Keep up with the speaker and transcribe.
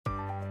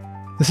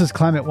This is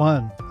Climate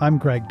One. I'm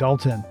Greg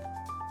Dalton.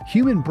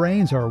 Human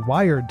brains are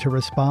wired to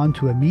respond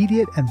to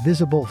immediate and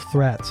visible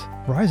threats.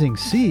 Rising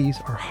seas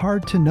are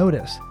hard to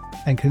notice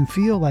and can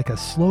feel like a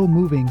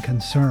slow-moving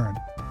concern.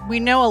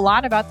 We know a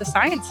lot about the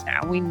science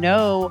now. We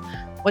know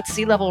what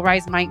sea level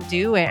rise might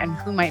do and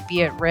who might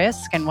be at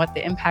risk and what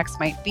the impacts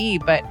might be.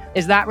 But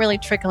is that really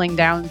trickling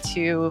down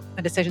to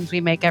the decisions we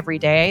make every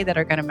day that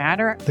are going to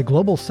matter? The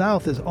global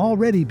south is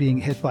already being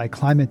hit by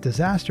climate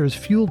disasters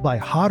fueled by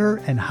hotter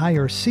and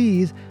higher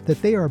seas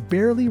that they are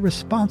barely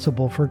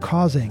responsible for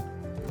causing.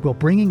 Will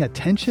bringing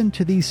attention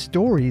to these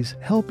stories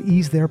help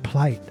ease their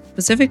plight?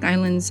 Pacific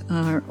Islands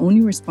are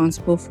only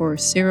responsible for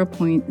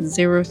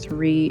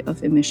 0.03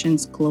 of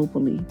emissions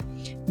globally,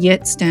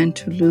 yet stand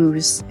to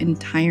lose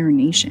entire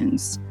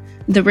nations.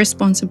 The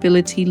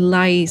responsibility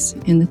lies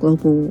in the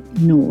global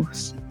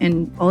north,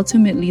 and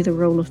ultimately the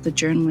role of the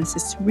journalist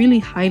is to really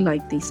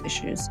highlight these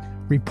issues.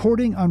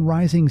 Reporting on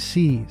rising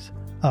seas,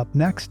 up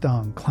next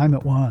on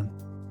Climate One.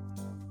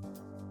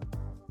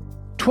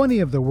 20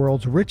 of the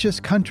world's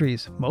richest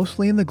countries,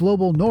 mostly in the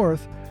global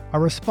north, are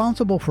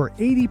responsible for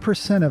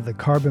 80% of the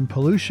carbon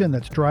pollution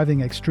that's driving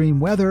extreme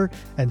weather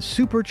and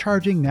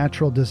supercharging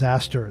natural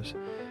disasters.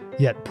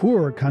 Yet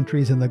poorer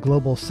countries in the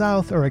global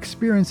south are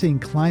experiencing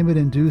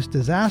climate-induced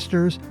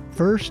disasters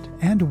first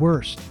and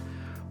worst.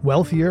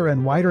 Wealthier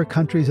and wider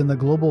countries in the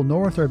global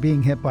north are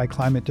being hit by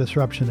climate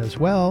disruption as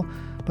well,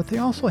 but they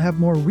also have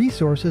more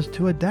resources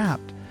to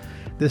adapt.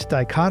 This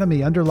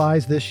dichotomy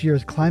underlies this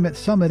year's climate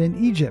summit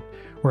in Egypt,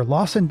 where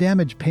loss and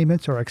damage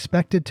payments are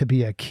expected to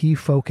be a key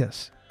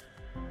focus.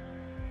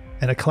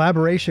 In a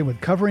collaboration with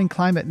Covering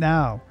Climate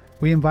Now,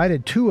 we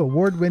invited two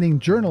award-winning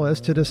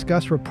journalists to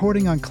discuss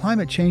reporting on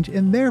climate change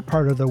in their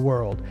part of the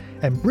world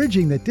and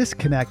bridging the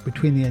disconnect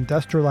between the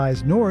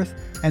industrialized north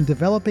and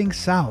developing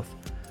south.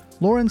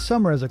 Lauren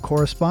Sommer is a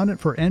correspondent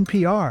for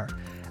NPR,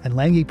 and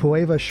Langi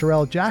Pueva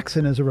Sherelle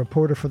Jackson is a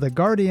reporter for The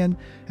Guardian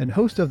and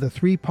host of the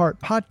three-part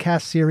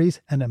podcast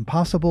series An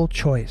Impossible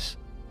Choice.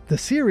 The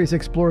series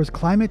explores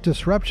climate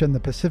disruption the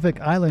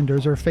Pacific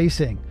Islanders are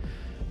facing.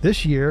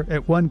 This year,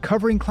 it won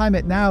Covering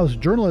Climate Now's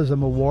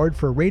Journalism Award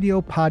for Radio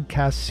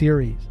Podcast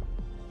Series.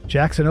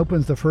 Jackson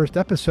opens the first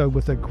episode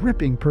with a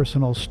gripping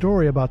personal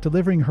story about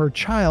delivering her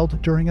child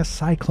during a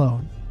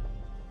cyclone.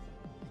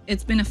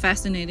 It's been a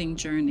fascinating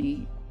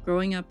journey.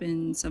 Growing up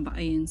in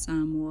Savai'i in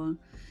Samoa,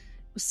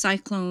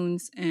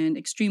 cyclones and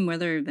extreme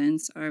weather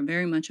events are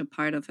very much a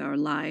part of our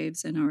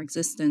lives and our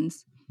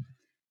existence.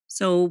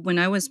 So when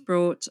I was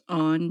brought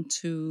on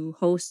to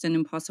host An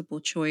Impossible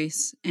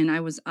Choice and I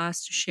was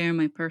asked to share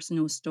my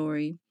personal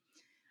story,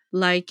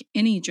 like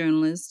any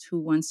journalist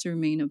who wants to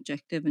remain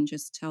objective and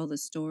just tell the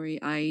story,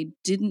 I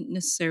didn't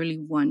necessarily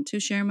want to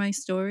share my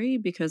story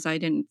because I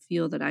didn't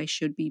feel that I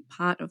should be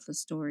part of the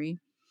story.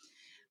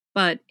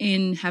 But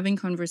in having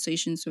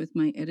conversations with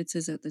my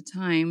editors at the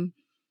time,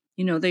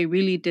 they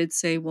really did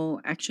say, well,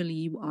 actually,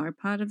 you are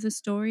part of the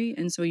story,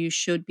 and so you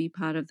should be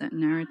part of that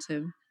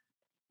narrative.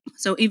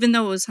 So even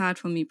though it was hard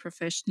for me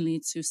professionally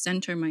to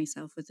center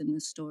myself within the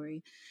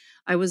story,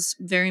 I was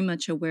very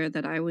much aware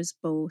that I was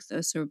both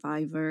a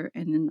survivor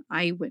and an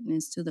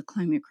eyewitness to the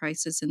climate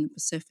crisis in the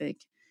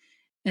Pacific.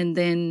 And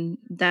then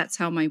that's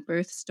how my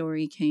birth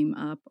story came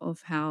up,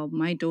 of how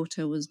my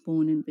daughter was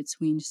born in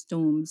between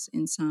storms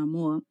in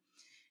Samoa.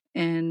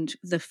 And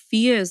the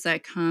fears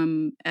that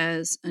come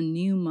as a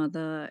new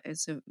mother,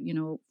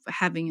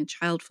 having a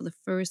child for the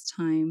first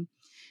time,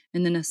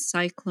 and then a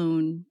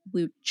cyclone.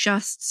 We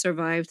just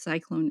survived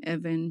Cyclone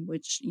Evan,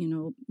 which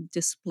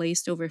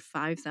displaced over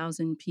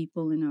 5,000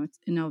 people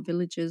in our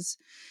villages.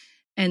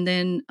 And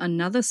then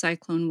another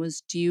cyclone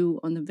was due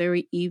on the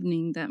very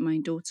evening that my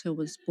daughter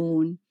was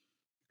born.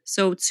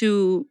 So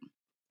to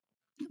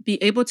be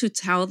able to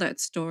tell that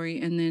story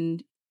and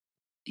then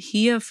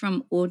hear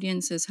from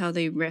audiences how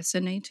they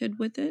resonated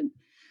with it,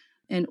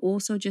 and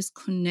also just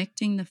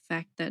connecting the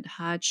fact that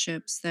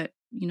hardships, that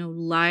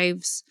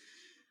lives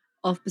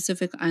of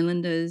Pacific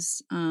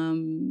Islanders,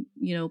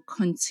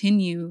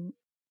 continue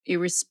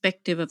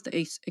irrespective of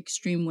the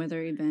extreme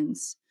weather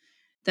events,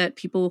 that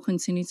people will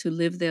continue to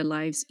live their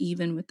lives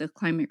even with the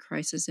climate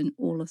crisis and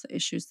all of the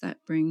issues that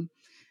bring.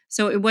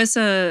 So it was,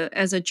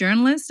 as a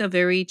journalist, a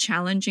very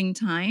challenging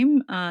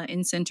time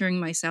in centering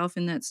myself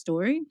in that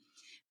story.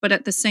 But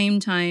at the same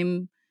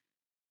time,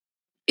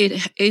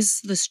 it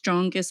is the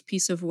strongest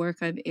piece of work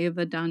I've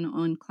ever done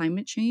on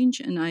climate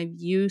change, and I've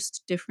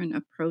used different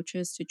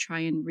approaches to try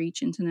and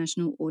reach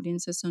international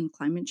audiences on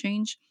climate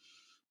change.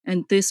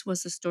 And this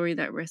was a story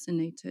that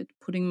resonated,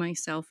 putting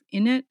myself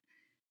in it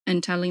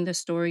and telling the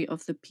story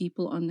of the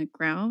people on the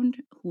ground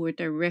who are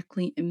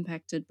directly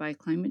impacted by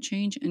climate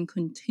change and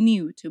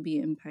continue to be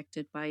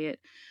impacted by it.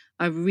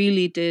 I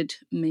really did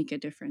make a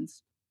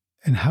difference.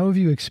 And how have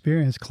you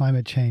experienced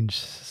climate change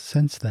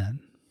since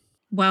then?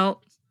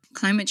 Well,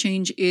 climate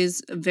change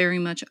is very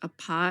much a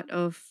part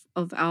of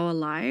our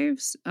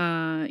lives,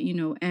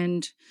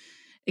 and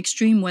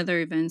extreme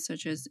weather events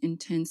such as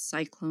intense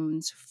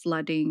cyclones,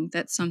 flooding,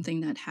 that's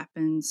something that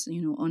happens,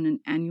 on an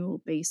annual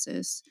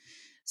basis.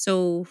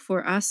 So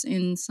for us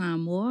in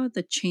Samoa,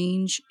 the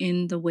change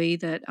in the way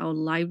that our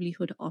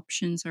livelihood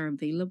options are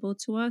available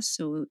to us,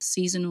 so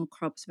seasonal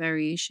crops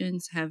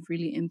variations have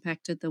really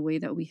impacted the way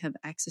that we have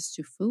access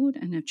to food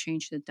and have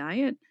changed the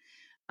diet.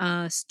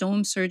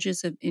 Storm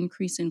surges have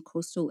increased in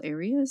coastal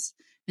areas,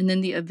 and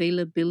then the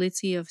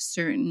availability of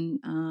certain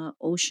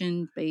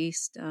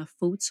ocean-based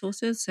food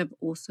sources have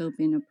also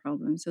been a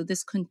problem. So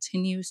this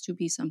continues to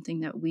be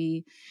something that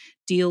we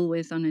deal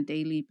with on a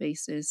daily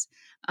basis.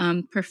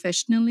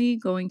 Professionally,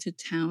 going to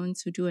town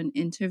to do an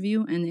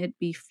interview and it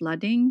be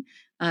flooding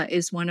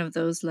is one of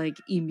those like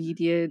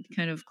immediate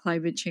kind of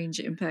climate change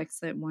impacts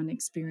that one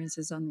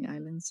experiences on the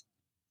islands.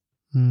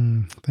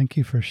 Thank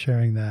you for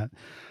sharing that.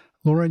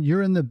 Lauren,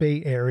 you're in the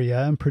Bay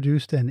Area and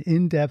produced an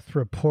in depth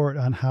report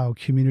on how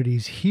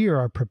communities here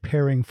are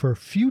preparing for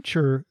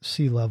future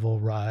sea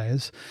level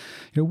rise.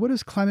 What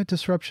does climate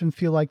disruption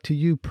feel like to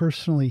you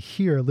personally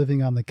here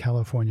living on the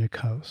California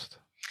coast?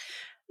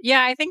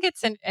 Yeah, I think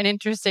it's an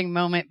interesting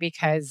moment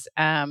because,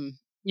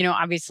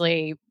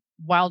 obviously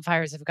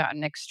wildfires have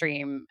gotten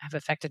extreme, have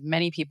affected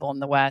many people in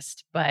the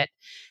West, but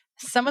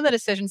some of the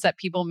decisions that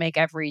people make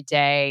every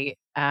day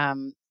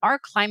are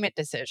climate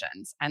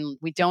decisions, and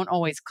we don't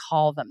always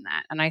call them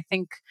that. And I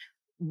think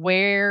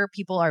where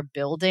people are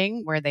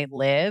building, where they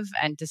live,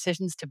 and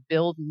decisions to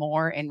build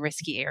more in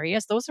risky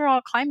areas, those are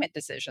all climate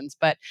decisions,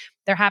 but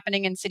they're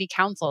happening in city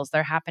councils,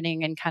 they're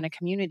happening in kind of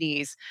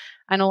communities,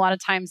 and a lot of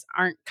times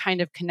aren't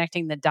kind of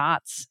connecting the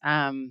dots.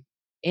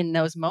 In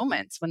those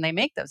moments when they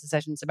make those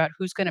decisions about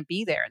who's going to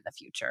be there in the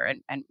future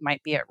and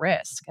might be at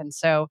risk. And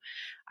so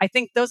I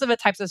think those are the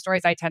types of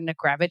stories I tend to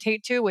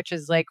gravitate to, which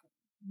is like,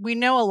 we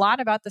know a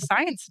lot about the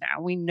science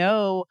now. We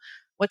know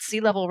what sea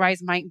level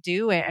rise might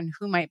do and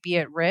who might be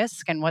at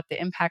risk and what the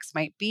impacts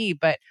might be.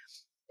 But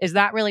is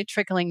that really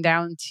trickling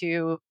down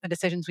to the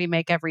decisions we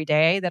make every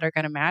day that are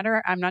going to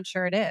matter? I'm not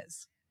sure it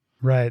is.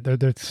 Right. They're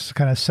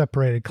kind of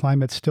separated.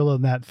 Climate's still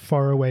in that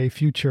faraway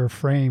future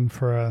frame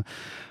for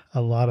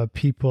a lot of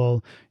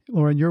people.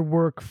 Lauren, your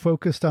work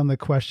focused on the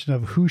question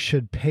of who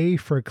should pay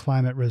for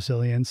climate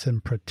resilience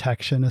and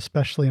protection,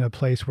 especially in a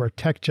place where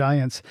tech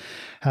giants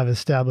have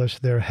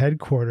established their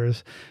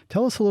headquarters.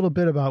 Tell us a little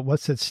bit about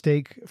what's at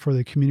stake for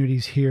the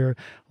communities here,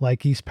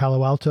 like East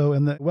Palo Alto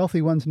and the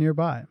wealthy ones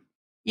nearby.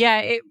 Yeah,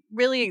 it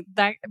really,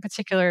 that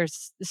particular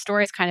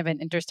story is kind of an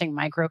interesting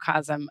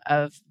microcosm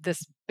of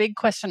this big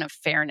question of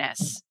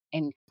fairness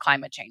in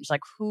climate change.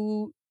 Like,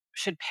 who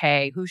should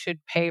pay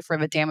for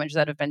the damage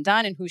that have been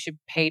done, and who should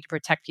pay to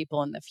protect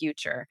people in the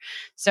future?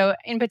 So,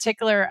 in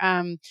particular,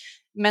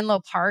 Menlo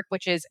Park,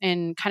 which is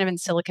in kind of in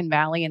Silicon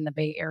Valley in the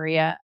Bay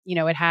Area,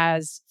 it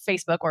has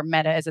Facebook, or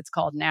Meta as it's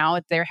called now,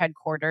 at their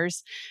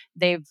headquarters.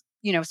 They've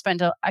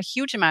spent a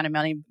huge amount of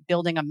money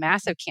building a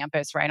massive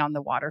campus right on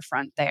the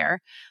waterfront there,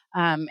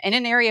 in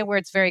an area where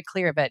it's very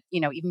clear that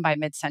even by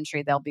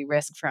mid-century there'll be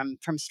risk from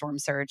storm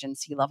surge and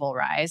sea level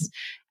rise.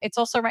 It's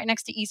also right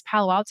next to East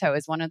Palo Alto,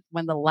 is one of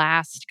the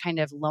last kind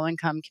of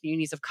low-income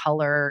communities of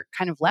color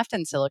kind of left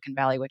in Silicon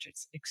Valley, which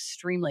is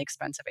extremely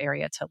expensive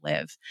area to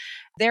live.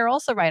 They're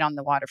also right on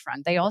the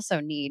waterfront. They also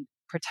need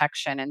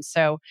protection. And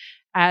so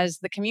as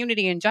the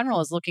community in general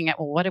is looking at,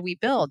 well, what do we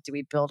build? Do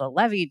we build a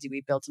levee? Do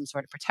we build some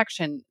sort of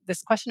protection?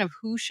 This question of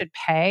who should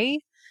pay,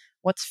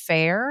 what's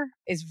fair,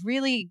 is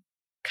really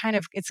kind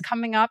of, it's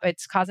coming up.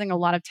 It's causing a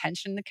lot of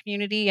tension in the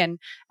community, and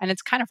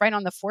it's kind of right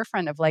on the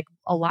forefront of, like,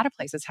 a lot of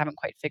places haven't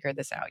quite figured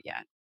this out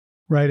yet.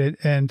 Right,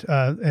 and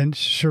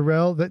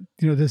Sherelle, that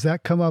does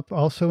that come up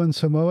also in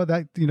Samoa?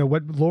 That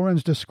what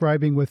Lauren's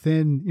describing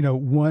within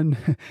one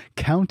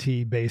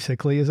county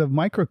basically is a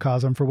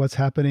microcosm for what's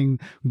happening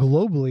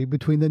globally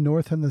between the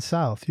North and the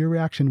South. Your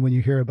reaction when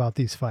you hear about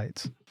these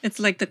fights? It's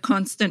like the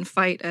constant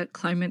fight at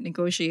climate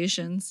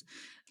negotiations.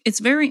 It's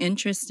very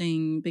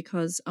interesting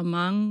because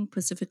among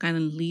Pacific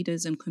Island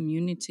leaders and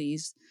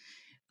communities,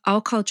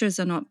 our cultures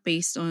are not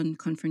based on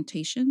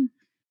confrontation.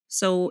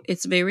 So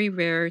it's very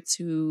rare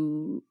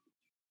to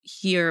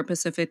hear a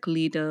Pacific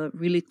leader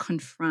really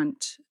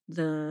confront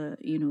the,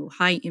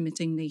 high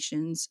emitting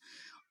nations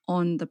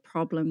on the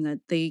problem that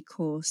they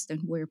caused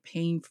and we're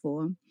paying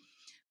for.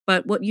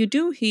 But what you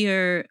do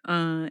hear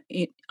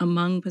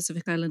among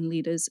Pacific Island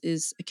leaders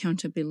is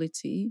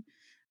accountability,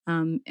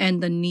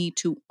 and the need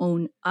to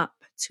own up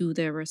to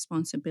their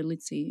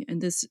responsibility. And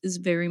this is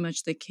very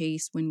much the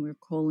case when we're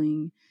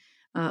calling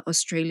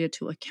Australia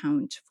to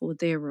account for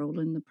their role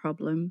in the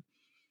problem.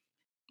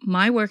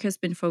 My work has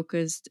been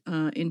focused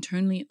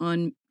internally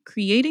on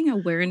creating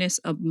awareness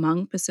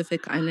among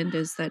Pacific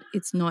Islanders that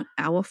it's not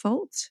our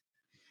fault,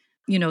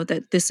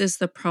 that this is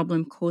the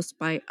problem caused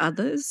by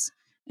others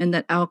and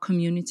that our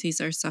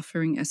communities are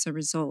suffering as a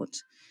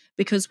result.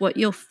 Because what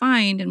you'll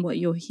find and what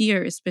you'll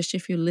hear, especially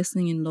if you're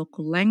listening in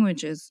local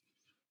languages,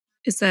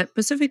 is that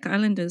Pacific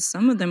Islanders,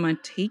 some of them are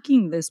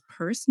taking this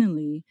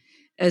personally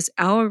as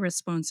our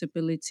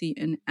responsibility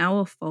and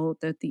our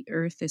fault that the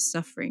earth is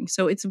suffering.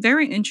 So it's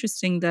very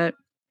interesting that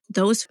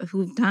those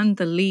who've done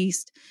the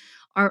least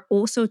are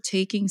also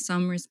taking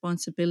some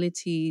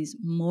responsibilities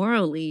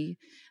morally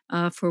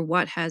for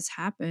what has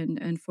happened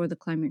and for the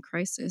climate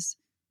crisis.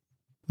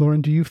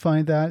 Lauren, do you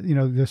find that,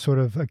 the sort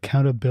of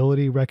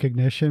accountability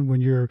recognition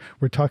when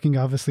we're talking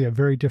obviously at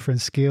very different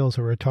scales,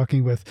 or we're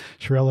talking with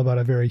Sherelle about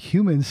a very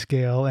human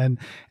scale, and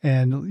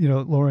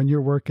Lauren,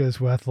 your work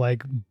is with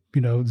like,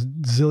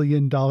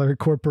 zillion dollar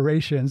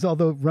corporations,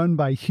 although run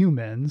by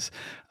humans.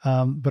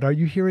 But are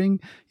you hearing,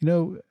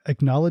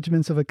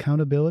 acknowledgments of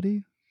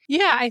accountability?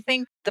 Yeah, I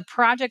think the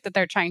project that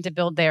they're trying to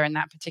build there in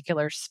that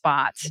particular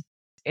spot,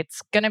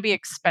 it's going to be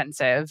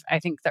expensive. I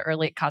think the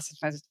early cost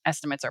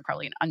estimates are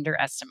probably an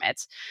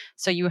underestimate.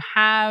 So you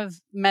have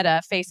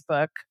Meta,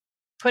 Facebook,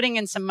 putting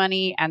in some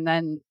money, and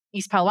then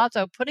East Palo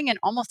Alto putting in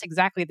almost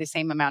exactly the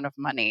same amount of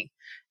money.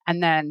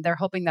 And then they're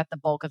hoping that the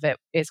bulk of it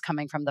is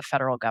coming from the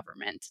federal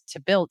government to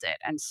build it.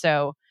 And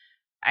so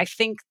I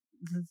think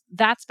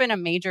that's been a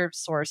major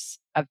source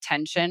of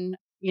tension,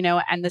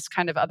 and this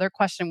kind of other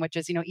question, which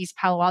is, East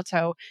Palo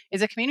Alto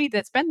is a community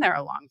that's been there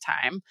a long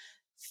time.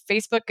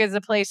 Facebook is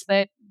a place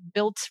that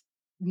built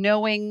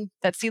knowing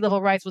that sea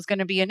level rise was going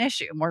to be an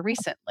issue more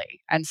recently.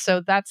 And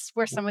so that's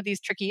where some of these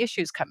tricky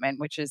issues come in,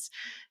 which is,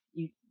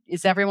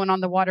 is everyone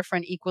on the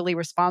waterfront equally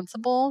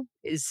responsible?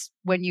 Is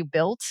when you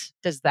built,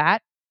 does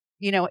that,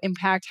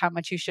 impact how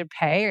much you should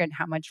pay and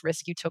how much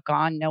risk you took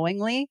on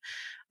knowingly?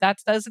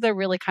 Those are the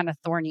really kind of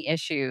thorny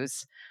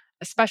issues,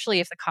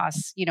 especially if the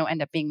costs,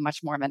 end up being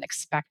much more than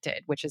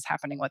expected, which is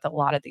happening with a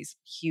lot of these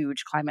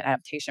huge climate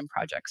adaptation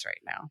projects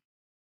right now.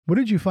 What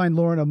did you find,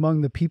 Lauren,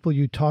 among the people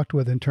you talked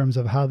with in terms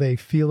of how they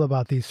feel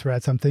about these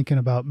threats? I'm thinking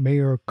about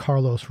Mayor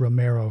Carlos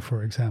Romero,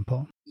 for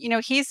example.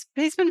 He's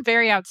been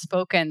very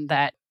outspoken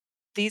that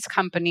these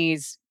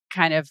companies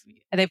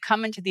they've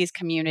come into these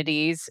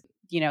communities.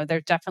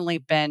 There's definitely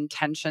been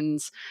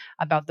tensions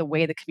about the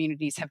way the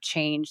communities have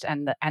changed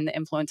and the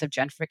influence of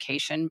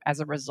gentrification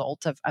as a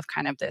result of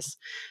kind of this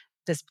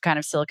kind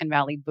of Silicon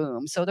Valley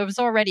boom. So there was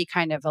already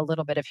kind of a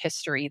little bit of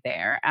history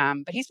there.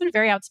 But he's been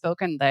very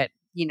outspoken that,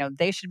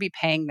 they should be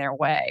paying their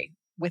way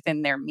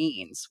within their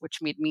means, which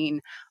would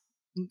mean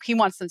he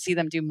wants to see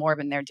them do more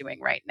than they're doing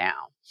right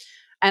now.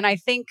 And I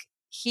think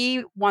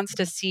he wants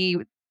to see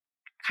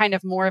kind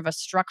of more of a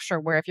structure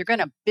where if you're going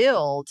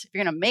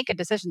to make a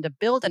decision to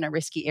build in a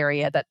risky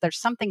area, that there's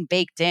something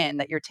baked in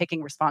that you're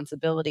taking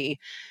responsibility,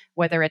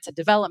 whether it's a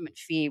development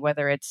fee,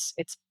 whether it's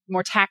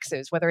more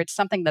taxes, whether it's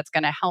something that's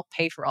going to help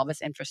pay for all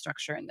this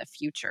infrastructure in the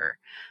future.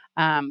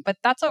 But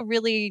that's a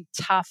really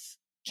tough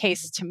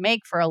case to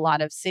make for a lot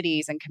of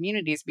cities and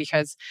communities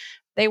because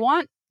they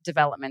want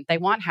development, they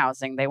want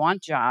housing, they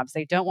want jobs.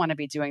 They don't want to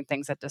be doing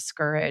things that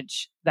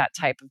discourage that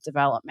type of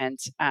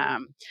development.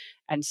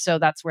 And so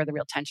that's where the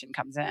real tension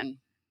comes in.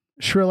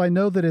 Sherelle, I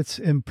know that it's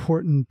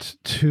important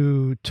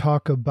to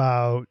talk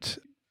about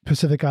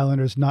Pacific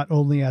Islanders not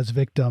only as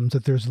victims,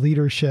 that there's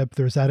leadership,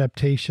 there's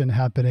adaptation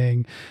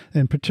happening.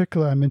 In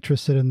particular, I'm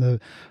interested in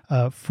the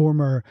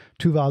former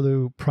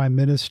Tuvalu Prime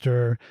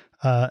Minister,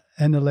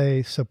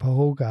 Enele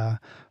Sopoaga.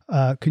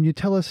 Can you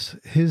tell us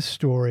his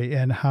story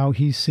and how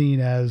he's seen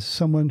as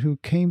someone who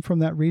came from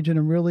that region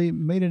and really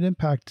made an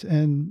impact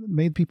and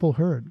made people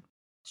heard?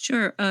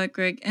 Sure,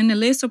 Greg.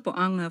 Enele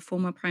Sopoaga,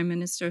 former Prime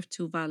Minister of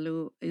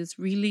Tuvalu, is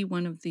really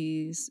one of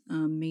these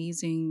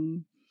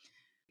amazing.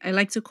 I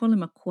like to call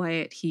him a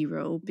quiet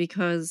hero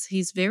because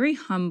he's very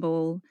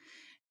humble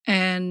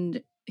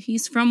and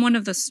he's from one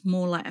of the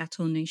smaller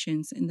atoll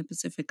nations in the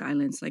Pacific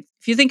Islands. Like,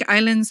 if you think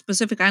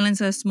Pacific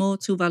Islands are small,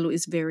 Tuvalu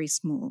is very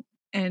small.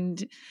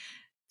 And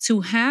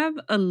to have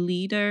a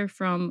leader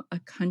from a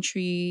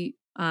country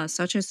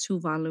such as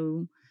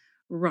Tuvalu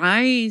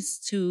rise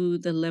to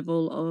the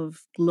level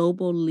of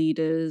global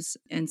leaders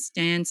and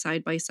stand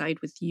side by side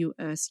with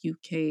US,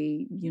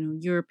 UK,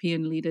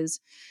 European leaders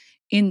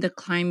in the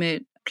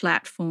climate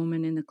platform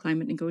and in the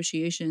climate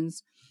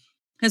negotiations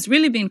has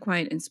really been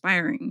quite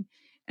inspiring.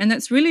 And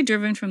that's really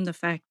driven from the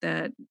fact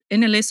that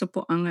Enele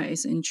Sopoaga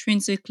is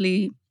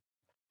intrinsically,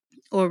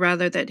 or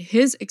rather that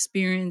his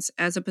experience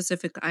as a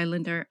Pacific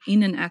Islander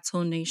in an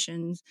atoll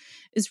nation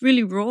is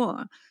really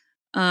raw.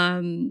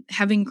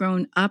 Having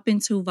grown up in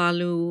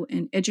Tuvalu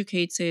and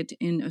educated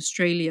in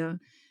Australia,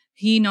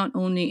 he not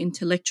only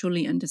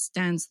intellectually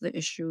understands the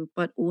issue,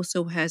 but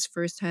also has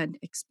firsthand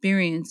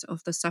experience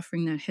of the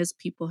suffering that his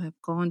people have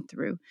gone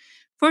through.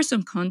 For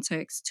some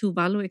context,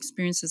 Tuvalu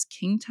experiences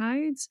king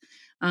tides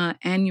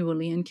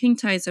annually, and king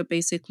tides are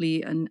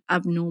basically an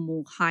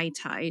abnormal high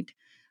tide.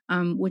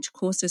 Which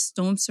causes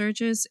storm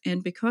surges,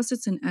 and because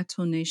it's an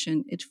atoll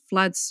nation, it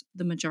floods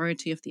the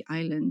majority of the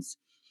islands.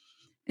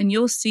 And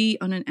you'll see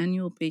on an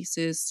annual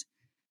basis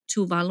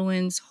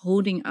Tuvaluans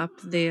holding up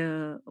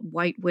their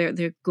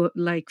whiteware,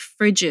 like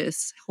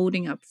fridges,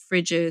 holding up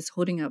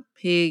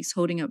pigs,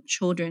 holding up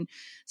children,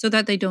 so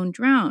that they don't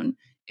drown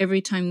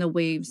every time the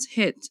waves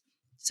hit.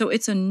 So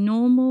it's a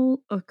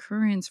normal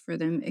occurrence for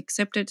them,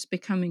 except it's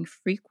becoming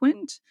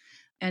frequent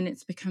and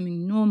it's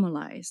becoming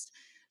normalized.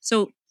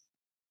 So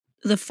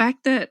the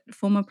fact that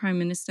former Prime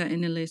Minister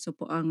Enele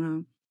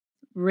Sopoaga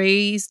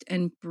raised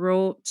and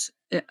brought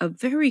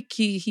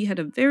he had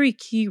a very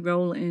key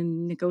role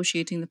in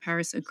negotiating the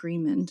Paris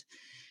Agreement.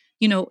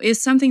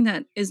 is something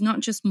that is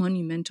not just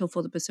monumental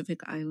for the Pacific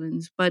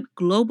Islands, but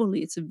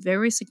globally, it's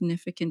very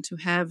significant to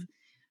have,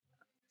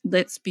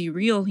 let's be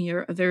real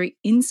here, a very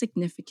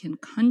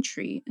insignificant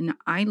country, an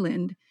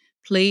island,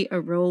 play a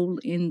role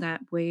in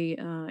that way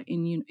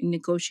in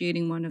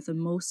negotiating one of the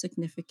most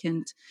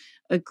significant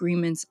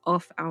agreements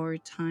of our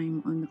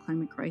time on the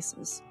climate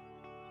crisis.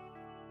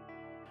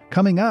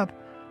 Coming up,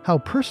 how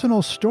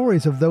personal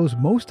stories of those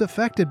most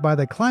affected by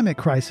the climate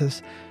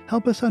crisis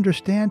help us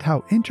understand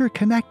how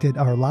interconnected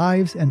our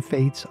lives and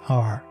fates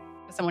are.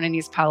 Someone in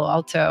East Palo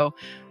Alto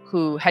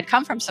who had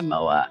come from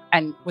Samoa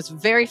and was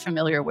very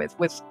familiar with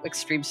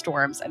extreme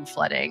storms and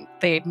flooding.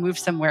 They had moved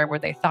somewhere where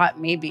they thought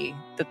maybe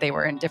that they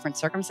were in different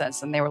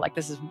circumstances, and they were like,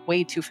 this is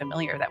way too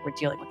familiar that we're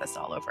dealing with this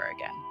all over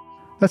again.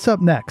 That's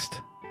up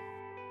next.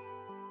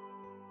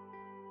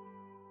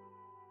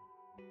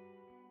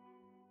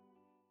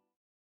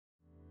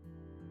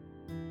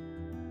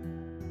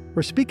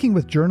 We're speaking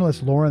with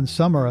journalist Lauren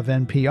Sommer of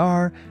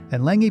NPR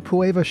and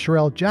Langipueva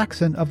Sherelle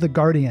Jackson of The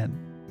Guardian.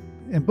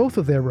 In both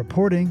of their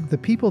reporting, the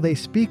people they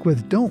speak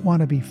with don't want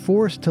to be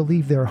forced to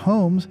leave their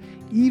homes,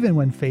 even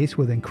when faced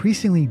with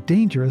increasingly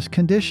dangerous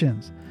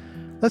conditions.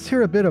 Let's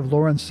hear a bit of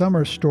Lauren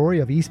Sommer's story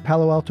of East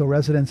Palo Alto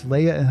residents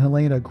Leah and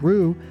Helena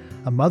Grew,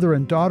 a mother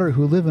and daughter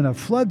who live in a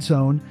flood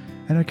zone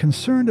and are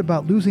concerned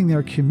about losing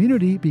their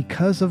community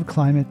because of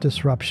climate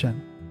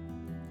disruption.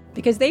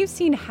 Because they've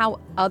seen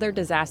how other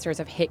disasters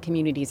have hit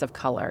communities of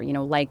color,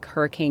 like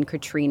Hurricane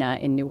Katrina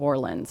in New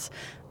Orleans.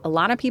 A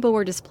lot of people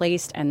were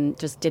displaced and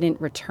just didn't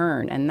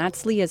return, and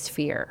that's Leah's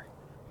fear.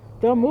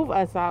 They'll move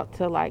us out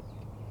to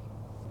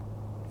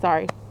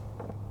sorry,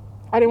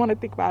 I didn't want to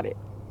think about it,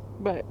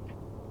 but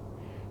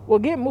we'll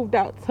get moved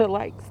out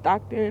to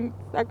Stockton,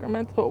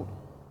 Sacramento.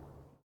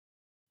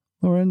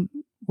 Lauren,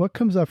 what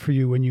comes up for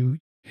you when you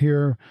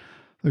hear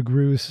the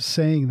Grews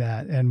saying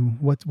that and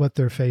what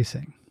they're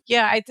facing?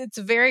 Yeah, it's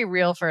very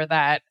real for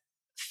that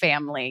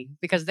family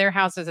because their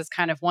houses is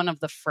kind of one of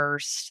the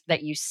first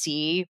that you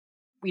see,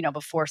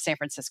 before San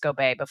Francisco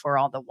Bay, before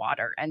all the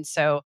water. And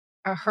so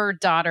her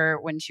daughter,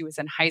 when she was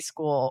in high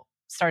school,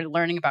 started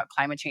learning about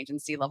climate change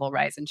and sea level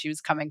rise. And she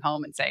was coming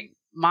home and saying,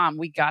 Mom,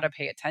 we got to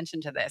pay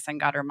attention to this, and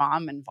got her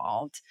mom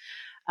involved.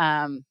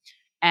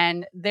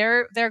 And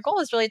their goal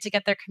is really to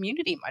get their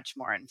community much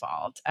more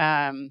involved.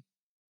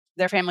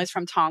 Their family's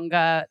from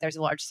Tonga. There's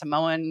a large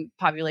Samoan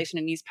population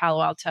in East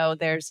Palo Alto.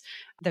 There's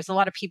a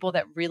lot of people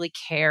that really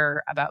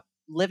care about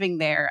living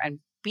there and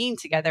being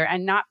together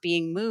and not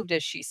being moved,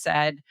 as she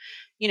said.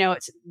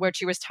 It's what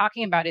she was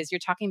talking about is you're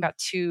talking about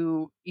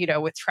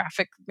with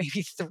traffic,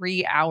 maybe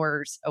 3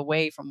 hours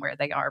away from where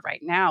they are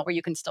right now, where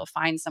you can still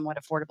find somewhat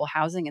affordable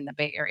housing in the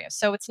Bay Area.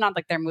 So it's not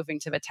like they're moving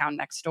to the town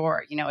next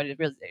door.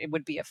 It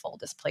would be a full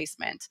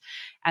displacement.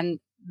 And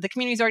the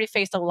community's already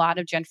faced a lot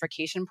of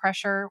gentrification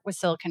pressure with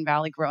Silicon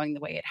Valley growing the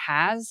way it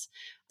has.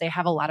 They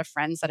have a lot of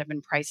friends that have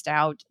been priced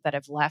out, that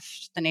have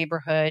left the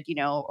neighborhood,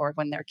 or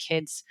when their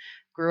kids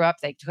grew up,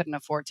 they couldn't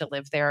afford to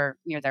live there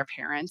near their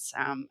parents.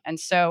 And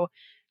so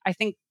I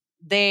think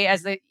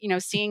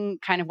seeing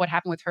kind of what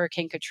happened with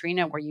Hurricane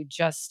Katrina, where you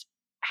just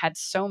had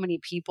so many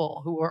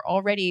people who were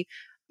already,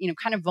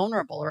 kind of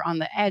vulnerable or on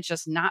the edge,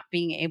 just not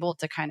being able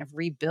to kind of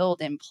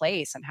rebuild in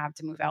place and have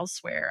to move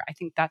elsewhere. I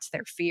think that's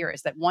their fear,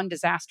 is that one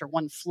disaster,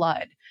 one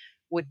flood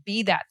would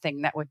be that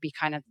thing that would be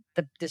kind of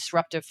the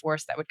disruptive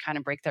force that would kind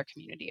of break their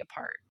community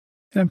apart.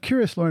 And I'm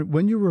curious, Lauren,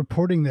 when you're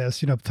reporting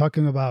this,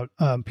 talking about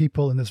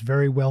people in this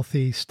very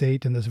wealthy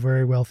state, in this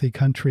very wealthy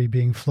country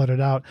being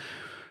flooded out,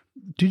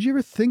 did you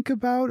ever think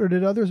about, or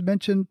did others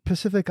mention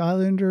Pacific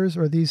Islanders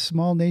or these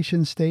small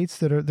nation states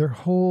that are their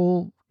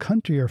whole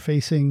country are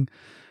facing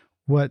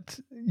what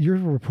you're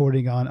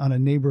reporting on a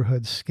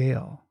neighborhood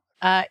scale?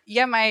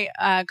 My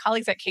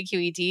colleagues at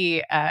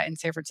KQED in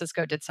San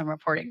Francisco did some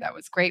reporting that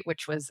was great,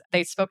 which was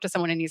they spoke to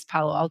someone in East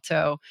Palo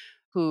Alto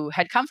who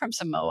had come from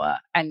Samoa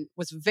and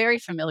was very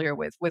familiar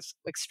with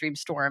extreme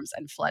storms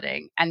and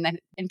flooding. And then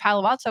in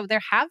Palo Alto,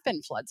 there have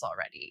been floods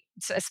already,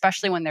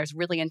 especially when there's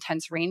really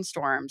intense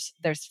rainstorms.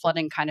 There's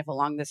flooding kind of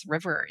along this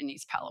river in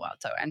East Palo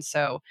Alto. And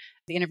so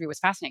the interview was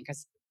fascinating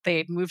because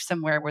they moved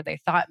somewhere where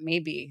they thought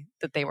maybe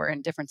that they were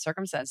in different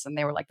circumstances. And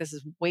they were like, this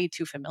is way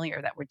too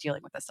familiar that we're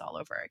dealing with this all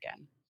over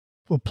again.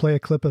 We'll play a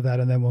clip of that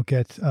and then we'll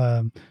get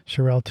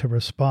Sherelle to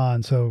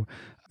respond. So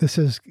this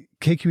is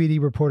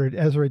KQED reporter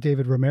Ezra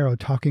David Romero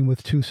talking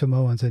with two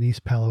Samoans in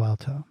East Palo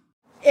Alto.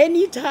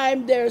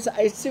 Anytime there's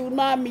a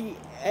tsunami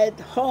at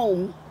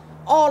home,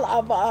 all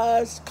of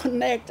us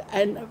connect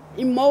and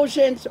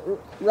emotions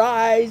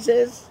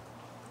rises.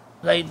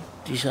 I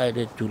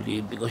decided to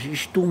leave because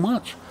it's too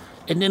much.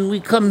 And then we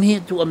come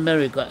here to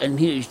America and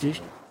here is this.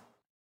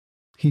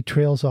 He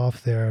trails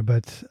off there,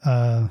 but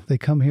they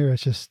come here,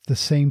 it's just the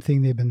same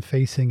thing they've been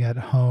facing at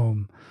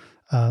home.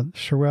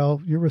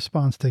 Sherelle, your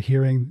response to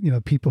hearing,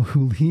 people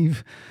who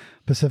leave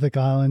Pacific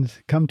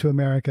Islands, come to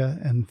America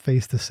and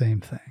face the same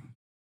thing.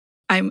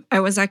 I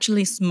was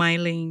actually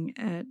smiling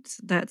at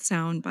that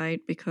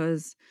soundbite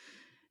because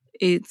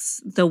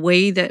it's the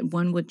way that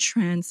one would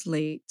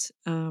translate.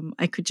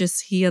 I could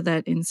just hear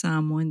that in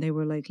Samoan. They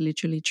were like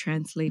literally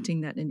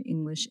translating that in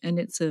English, and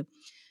it's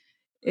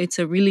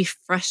a really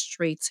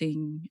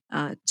frustrating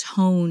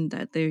tone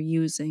that they're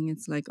using.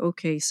 It's like,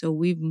 okay, so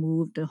we've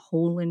moved the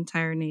whole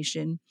entire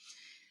nation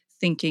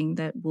thinking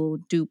that we'll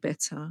do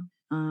better.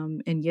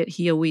 And yet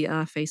here we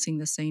are facing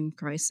the same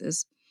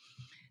crisis.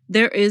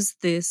 There is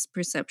this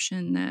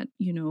perception that,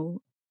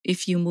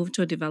 if you move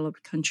to a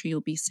developed country,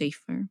 you'll be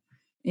safer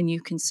and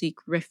you can seek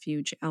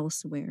refuge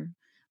elsewhere.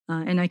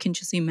 And I can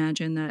just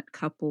imagine that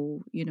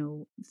couple,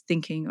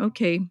 thinking,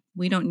 okay,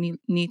 we don't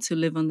need to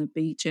live on the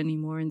beach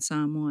anymore in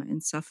Samoa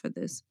and suffer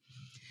this.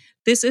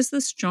 This is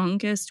the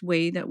strongest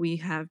way that we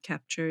have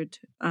captured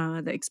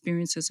the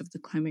experiences of the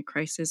climate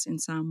crisis in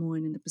Samoa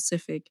and in the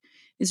Pacific,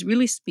 is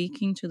really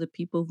speaking to the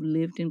people who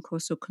lived in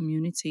coastal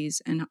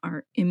communities and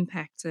are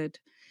impacted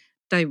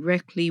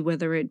directly,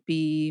 whether it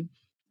be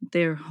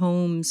their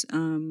homes,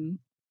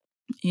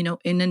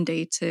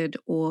 inundated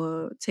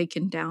or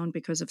taken down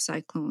because of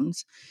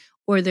cyclones,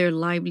 or their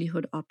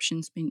livelihood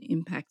options being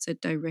impacted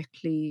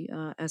directly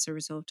as a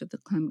result of the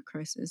climate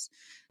crisis.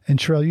 And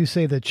Sherelle, you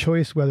say the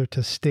choice whether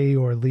to stay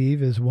or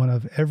leave is one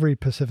of every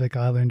Pacific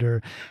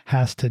Islander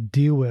has to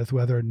deal with,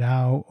 whether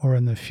now or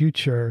in the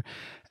future.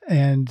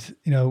 And,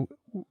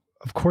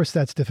 of course,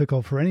 that's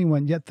difficult for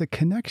anyone, yet the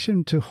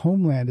connection to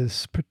homeland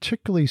is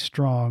particularly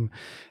strong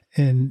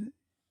in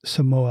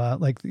Samoa.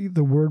 Like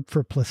the word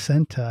for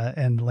placenta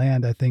and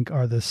land, I think,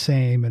 are the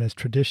same, and it's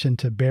tradition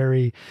to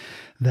bury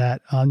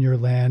that on your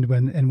land.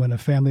 When a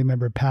family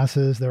member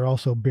passes, they're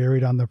also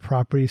buried on the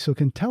property. So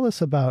can tell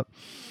us about,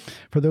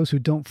 for those who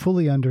don't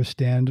fully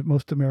understand,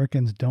 most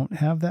Americans don't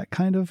have that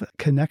kind of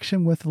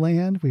connection with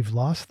land. We've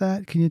lost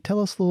that. Can you tell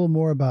us a little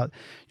more about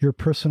your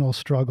personal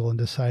struggle in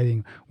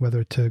deciding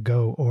whether to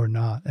go or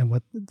not, and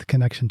what the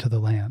connection to the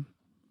land?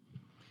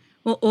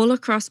 Well, all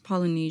across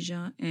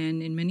Polynesia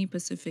and in many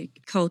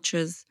Pacific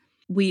cultures,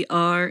 we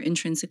are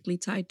intrinsically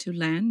tied to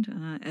land,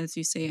 as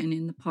you say, and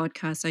in the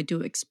podcast, I do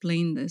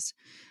explain this.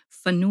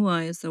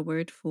 Fanua is the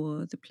word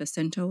for the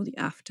placenta or the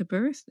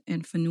afterbirth,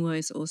 and fanua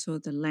is also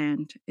the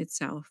land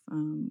itself.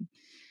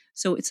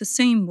 So it's the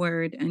same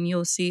word, and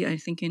you'll see, I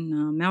think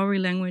in Maori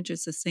language,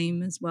 it's the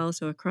same as well.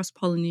 So across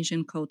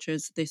Polynesian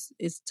cultures, this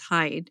is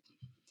tied.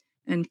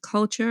 And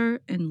culture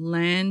and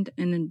land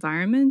and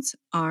environments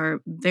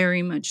are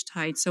very much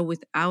tied. So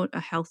without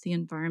a healthy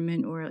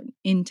environment or an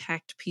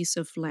intact piece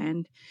of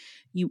land,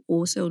 you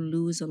also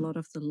lose a lot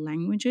of the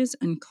languages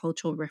and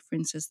cultural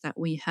references that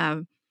we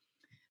have.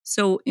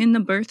 So in the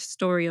birth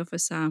story of a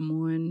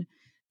Samoan,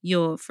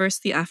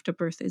 the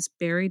afterbirth is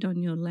buried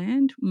on your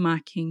land,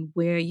 marking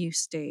where you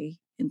stay.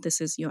 And this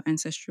is your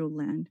ancestral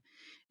land.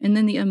 And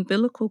then the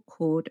umbilical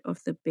cord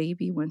of the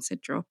baby, once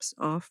it drops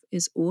off,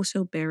 is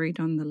also buried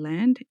on the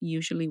land,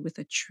 usually with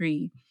a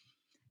tree.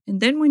 And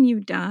then when you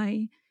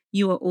die,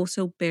 you are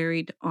also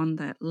buried on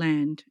that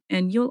land.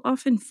 And you'll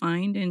often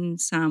find in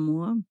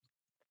Samoa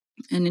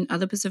and in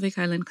other Pacific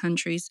Island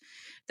countries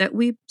that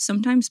we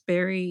sometimes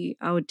bury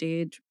our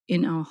dead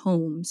in our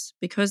homes.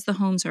 Because the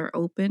homes are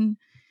open,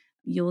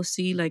 you'll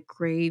see like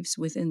graves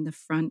within the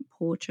front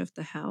porch of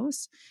the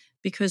house,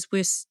 because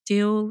we're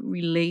still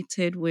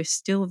related. We're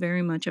still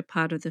very much a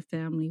part of the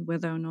family,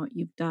 whether or not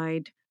you've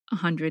died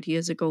 100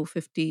 years ago,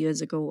 50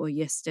 years ago, or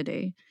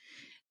yesterday,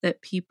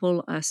 that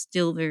people are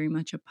still very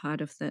much a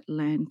part of that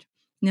land.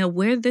 Now,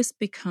 where this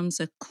becomes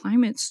a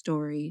climate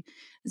story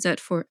is that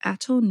for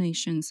atoll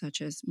nations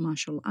such as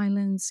Marshall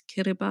Islands,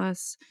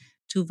 Kiribati,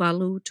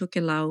 Tuvalu,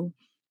 Tokelau,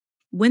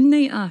 when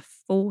they are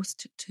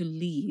forced to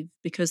leave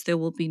because there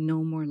will be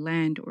no more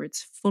land, or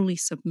it's fully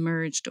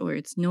submerged, or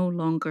it's no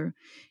longer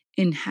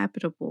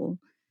inhabitable,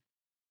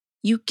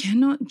 you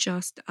cannot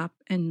just up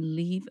and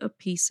leave a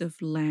piece of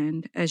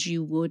land as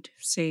you would,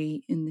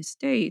 say, in the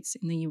States,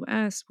 in the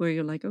US, where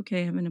you're like,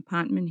 okay, I have an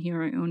apartment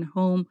here, I own a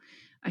home,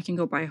 I can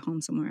go buy a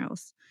home somewhere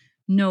else.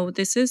 No,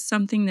 this is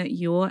something that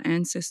your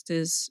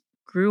ancestors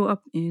grew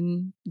up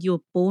in.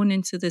 You're born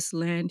into this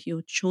land.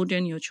 Your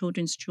children, your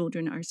children's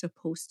children are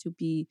supposed to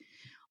be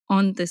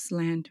on this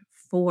land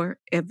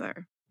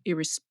forever,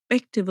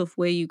 irrespective of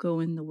where you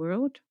go in the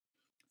world.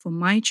 For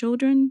my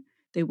children,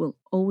 they will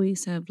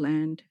always have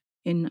land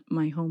in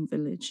my home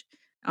village,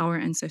 our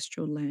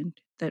ancestral land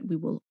that we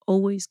will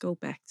always go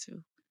back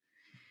to.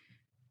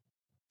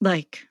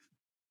 Like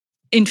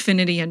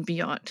infinity and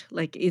beyond.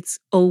 Like it's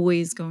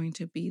always going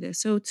to be there.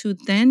 So to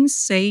then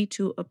say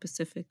to a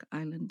Pacific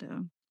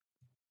Islander,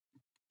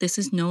 this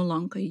is no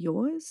longer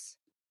yours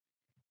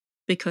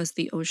because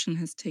the ocean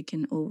has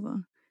taken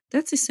over,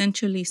 that's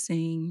essentially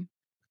saying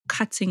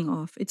cutting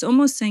off. It's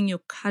almost saying you're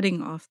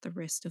cutting off the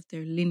rest of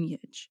their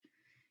lineage.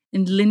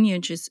 And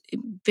lineage is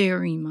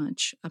very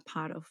much a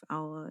part of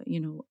our,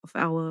 of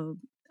our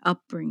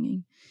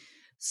upbringing.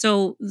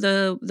 So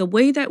the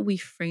way that we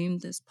frame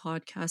this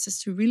podcast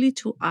is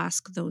to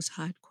ask those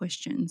hard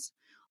questions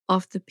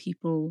of the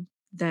people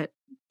that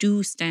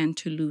do stand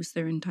to lose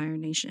their entire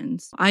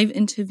nations. I've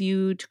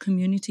interviewed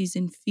communities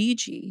in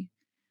Fiji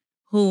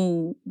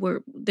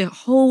their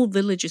whole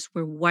villages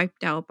were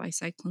wiped out by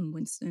Cyclone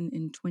Winston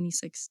in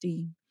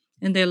 2016.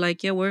 And they're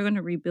like, yeah, we're going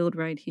to rebuild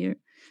right here,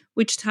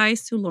 which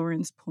ties to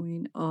Lauren's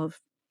point of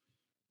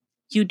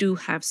you do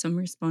have some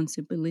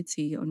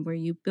responsibility on where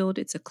you build.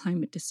 It's a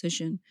climate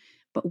decision.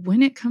 But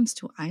when it comes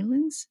to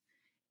islands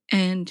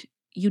and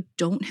you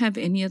don't have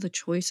any other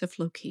choice of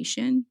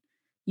location,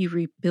 you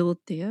rebuild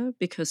there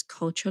because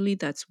culturally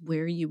that's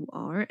where you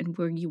are and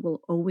where you will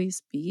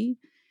always be.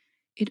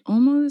 It's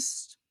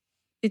almost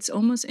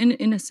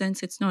in a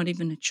sense, it's not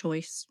even a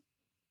choice.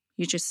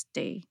 You just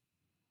stay.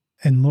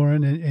 And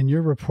Lauren, in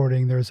your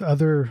reporting, there's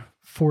other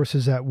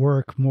forces at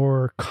work,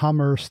 more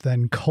commerce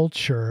than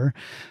culture.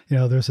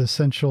 There's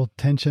essential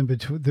tension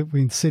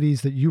between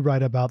cities that you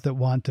write about that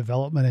want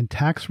development and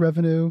tax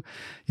revenue,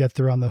 yet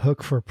they're on the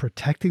hook for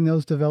protecting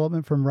those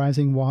development from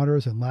rising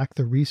waters and lack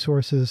the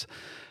resources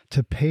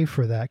to pay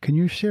for that. Can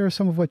you share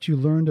some of what you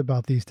learned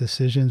about these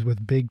decisions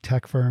with big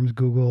tech firms,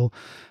 Google,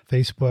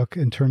 Facebook,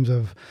 in terms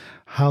of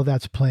how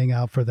that's playing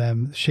out for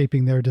them,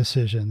 shaping their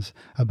decisions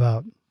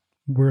about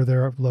where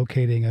they're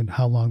locating and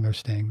how long they're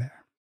staying there?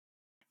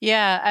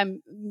 Yeah.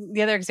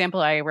 The other example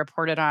I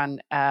reported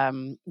on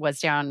was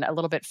down a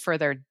little bit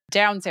further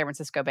down San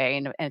Francisco Bay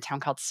in a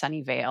town called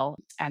Sunnyvale.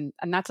 And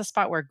that's a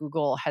spot where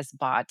Google has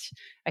bought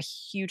a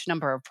huge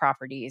number of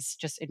properties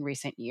just in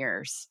recent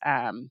years.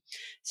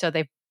 So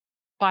they've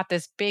bought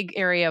this big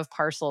area of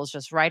parcels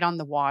just right on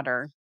the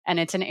water.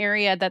 And it's an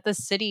area that the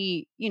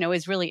city,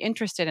 is really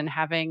interested in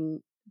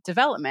having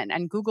development.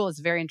 And Google is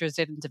very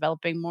interested in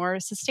developing more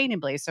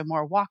sustainably. So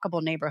more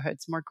walkable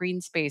neighborhoods, more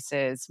green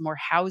spaces, more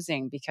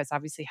housing, because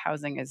obviously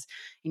housing is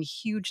in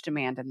huge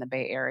demand in the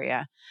Bay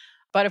Area.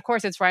 But of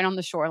course, it's right on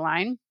the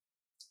shoreline.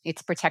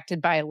 It's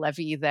protected by a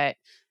levee that,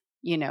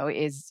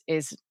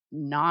 is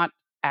not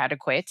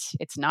adequate.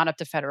 It's not up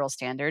to federal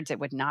standards. It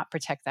would not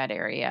protect that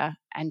area.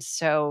 And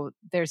so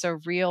there's a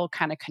real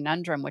kind of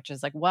conundrum, which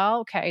is like, well,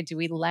 okay, do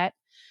we let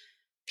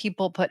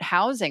people put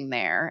housing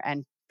there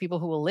and people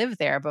who will live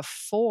there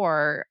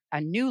before a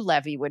new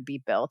levee would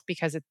be built?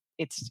 Because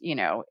it's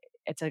an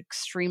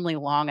extremely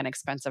long and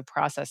expensive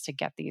process to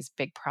get these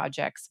big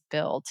projects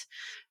built.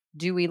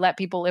 Do we let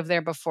people live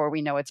there before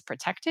we know it's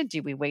protected?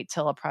 Do we wait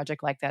till a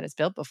project like that is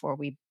built before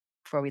we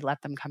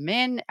let them come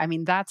in? I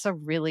mean, that's a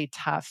really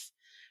tough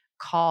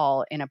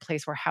call in a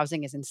place where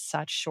housing is in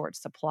such short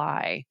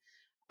supply.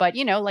 But,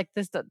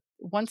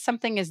 once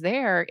something is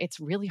there, it's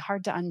really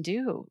hard to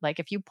undo. Like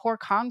if you pour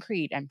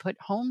concrete and put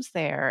homes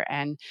there,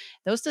 and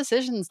those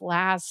decisions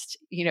last,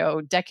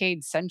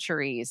 decades,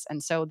 centuries.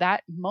 And so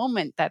that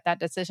moment that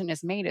decision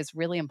is made is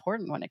really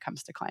important when it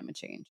comes to climate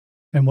change.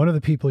 And one of the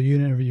people you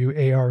interview,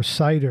 A.R.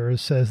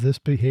 Siders, says this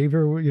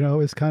behavior,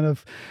 is kind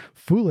of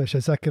foolish.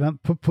 It's like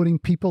putting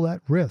people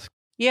at risk.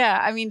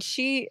 Yeah, I mean,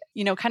 she,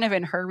 kind of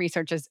in her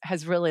research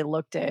has really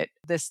looked at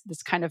this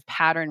kind of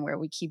pattern where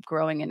we keep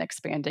growing and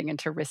expanding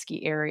into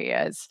risky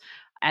areas.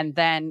 And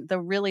then the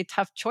really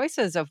tough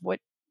choices of what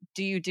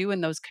do you do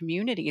in those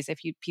communities if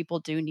people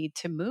do need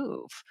to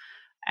move.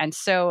 And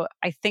so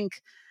I think,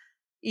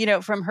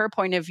 from her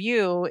point of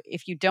view,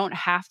 if you don't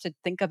have to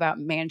think about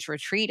managed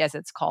retreat, as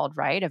it's called,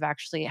 right, of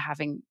actually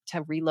having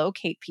to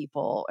relocate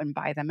people and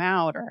buy them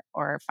out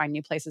or find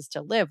new places to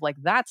live, like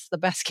that's the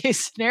best case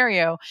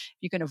scenario.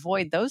 You can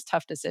avoid those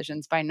tough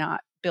decisions by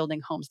not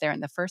building homes there in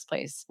the first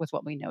place with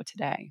what we know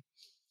today.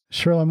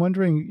 Cheryl, I'm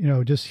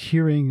wondering, just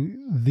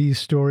hearing these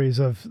stories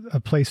of a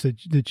place that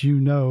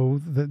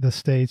the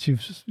States,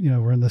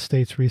 were in the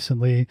States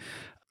recently,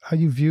 how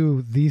you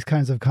view these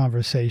kinds of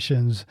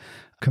conversations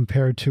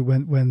compared to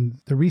when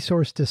the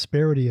resource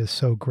disparity is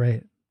so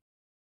great.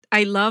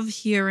 I love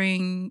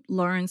hearing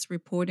Lauren's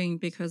reporting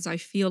because I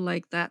feel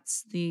like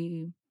that's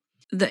the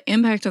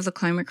impact of the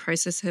climate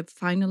crisis have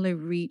finally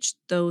reached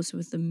those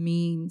with the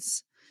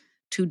means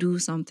to do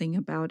something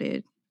about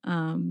it.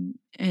 And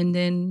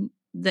then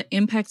the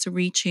impacts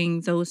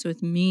reaching those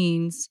with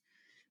means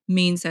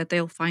that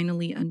they'll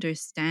finally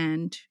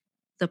understand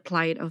the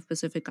plight of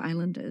Pacific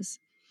Islanders.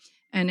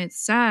 And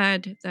it's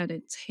sad that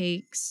it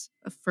takes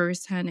a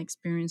firsthand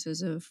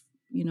experiences of,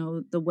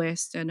 the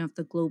West and of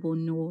the global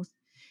North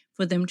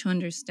for them to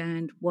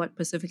understand what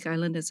Pacific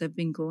Islanders have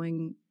been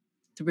going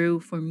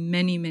through for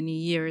many, many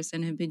years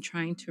and have been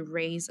trying to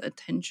raise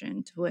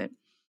attention to it.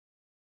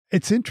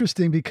 It's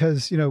interesting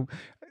because,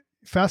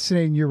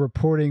 fascinating your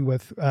reporting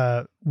with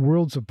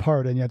worlds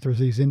apart, and yet there's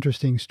these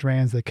interesting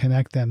strands that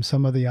connect them.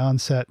 Some of the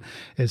onset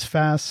is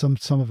fast, some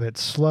of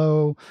it's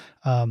slow.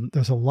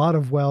 There's a lot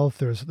of wealth.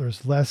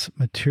 There's less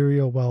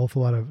material wealth, a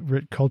lot of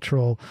rich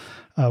cultural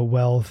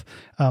wealth.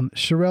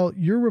 Cherelle,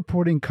 your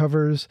reporting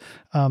covers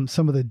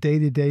some of the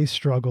day-to-day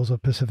struggles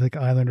of Pacific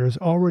Islanders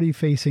already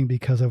facing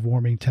because of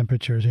warming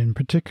temperatures. In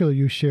particular,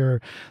 you share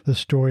the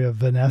story of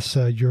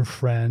Vanessa, your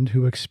friend,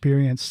 who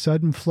experienced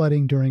sudden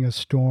flooding during a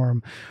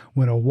storm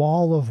when a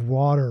wall of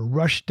water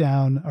rushed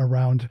down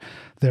around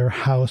their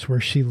house where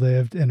she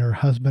lived and her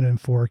husband and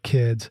 4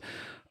 kids.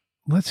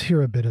 Let's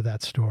hear a bit of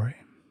that story.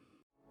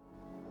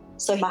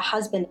 So my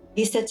husband,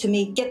 he said to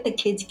me, get the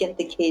kids,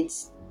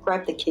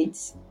 grab the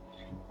kids.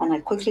 And I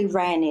quickly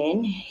ran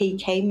in. He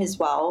came as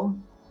well.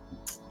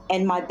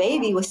 And my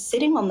baby was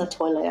sitting on the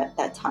toilet at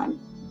that time.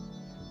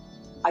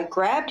 I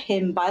grabbed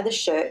him by the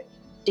shirt,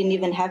 didn't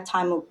even have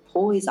time to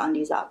pull his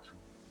undies up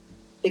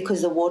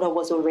because the water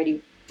was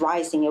already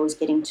rising. It was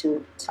getting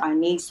to our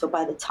knees. So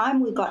by the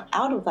time we got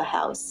out of the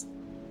house,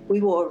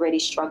 we were already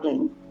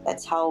struggling.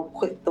 That's how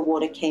quick the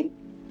water came.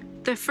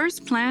 Their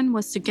first plan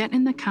was to get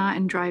in the car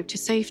and drive to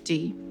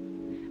safety.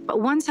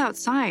 But once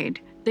outside,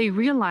 they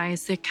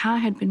realized their car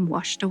had been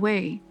washed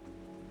away.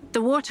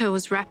 The water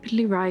was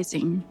rapidly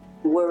rising.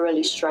 We were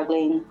really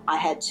struggling. I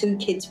had 2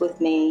 kids with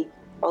me,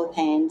 both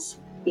hands.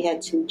 He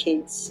had 2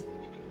 kids.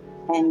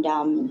 And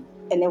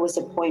there was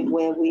a point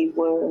where we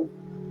were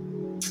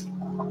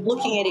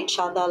looking at each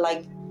other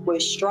like we're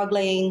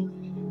struggling.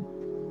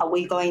 Are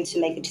we going to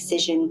make a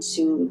decision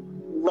to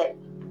let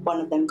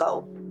one of them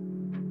go?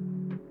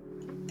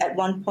 At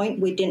one point,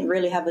 we didn't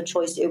really have a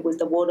choice.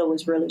 The water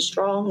was really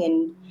strong,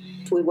 and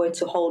if we were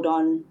to hold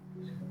on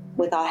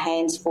with our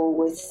hands full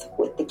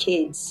with the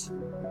kids,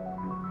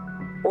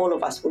 all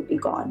of us would be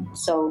gone.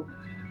 So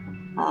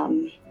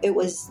it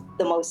was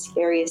the most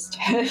scariest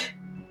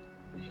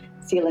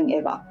feeling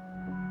ever.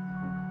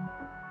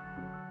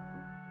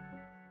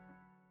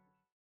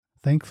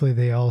 Thankfully,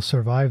 they all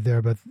survived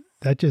there, but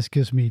that just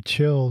gives me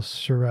chills,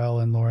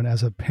 Sherelle and Lauren,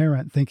 as a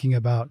parent thinking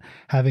about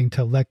having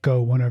to let go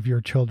one of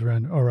your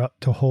children or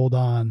to hold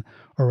on,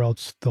 or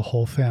else the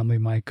whole family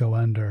might go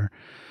under.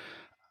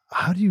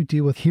 How do you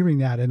deal with hearing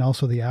that and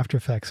also the after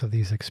effects of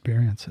these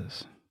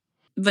experiences?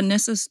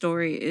 Vanessa's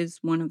story is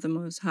one of the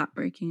most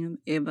heartbreaking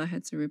I've ever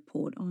had to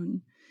report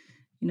on.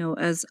 You know,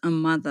 as a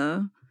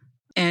mother,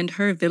 and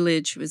her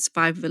village was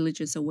 5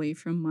 villages away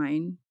from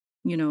mine,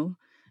 you know,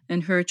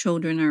 and her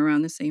children are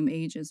around the same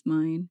age as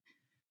mine.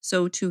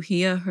 So to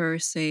hear her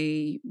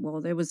say,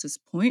 well, there was this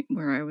point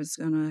where I was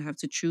going to have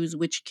to choose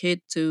which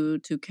kid to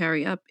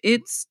carry up,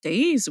 it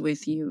stays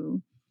with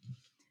you.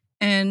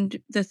 And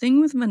the thing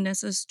with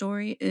Vanessa's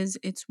story is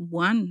it's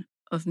one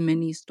of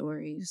many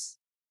stories.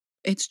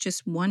 It's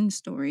just one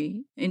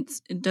story.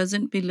 It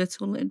doesn't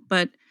belittle it,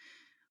 but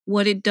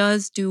what it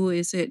does do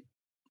is it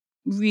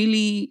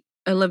really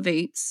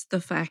elevates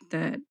the fact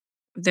that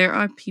there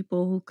are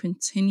people who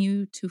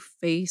continue to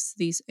face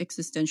these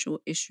existential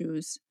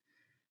issues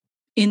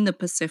in the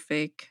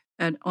Pacific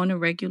on a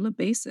regular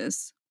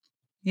basis.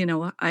 You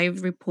know,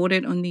 I've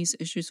reported on these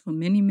issues for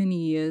many, many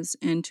years,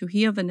 and to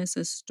hear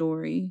Vanessa's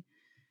story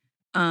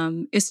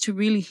is to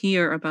really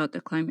hear about the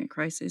climate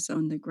crisis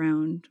on the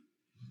ground.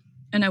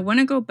 And I want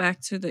to go back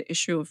to the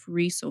issue of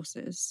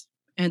resources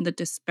and the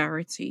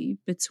disparity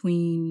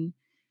between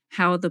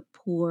how the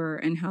poor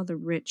and how the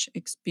rich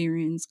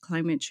experience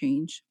climate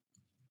change.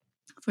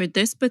 For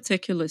this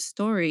particular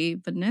story,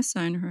 Vanessa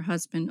and her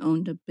husband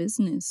owned a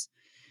business.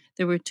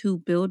 There were 2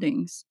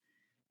 buildings.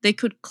 They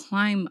could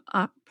climb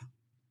up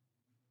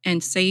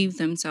and save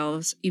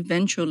themselves.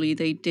 Eventually,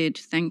 they did,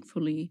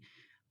 thankfully,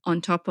 on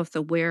top of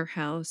the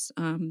warehouse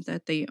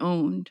that they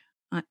owned.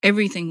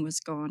 Everything was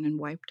gone and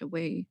wiped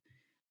away.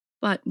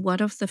 But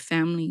what of the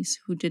families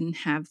who didn't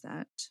have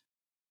that?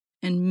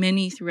 And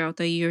many throughout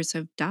the years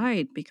have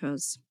died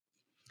because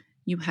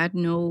you had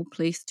no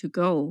place to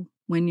go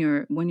when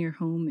your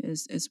home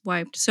is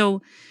wiped.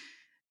 So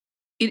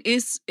it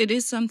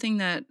is something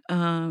that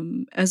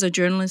as a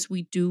journalist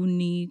we do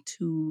need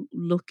to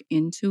look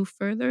into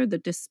further, the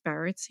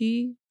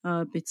disparity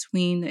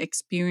between the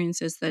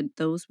experiences that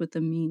those with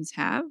the means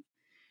have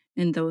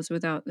and those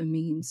without the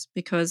means.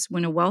 Because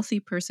when a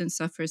wealthy person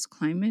suffers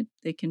climate,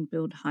 they can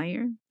build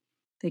higher,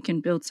 they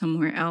can build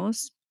somewhere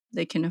else,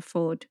 they can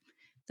afford.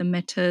 The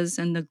Metas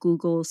and the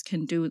Googles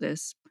can do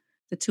this.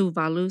 The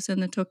Tuvalus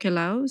and the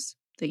Tokelau's,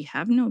 they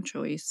have no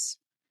choice.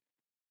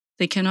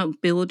 They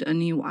cannot build a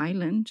new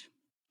island.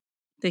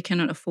 They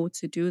cannot afford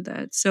to do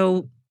that.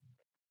 So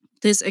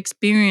this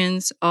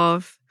experience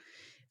of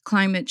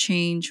climate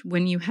change,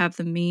 when you have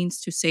the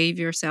means to save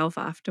yourself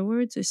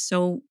afterwards, is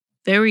so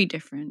very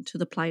different to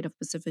the plight of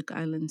Pacific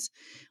Islands,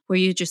 where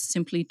you just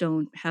simply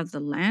don't have the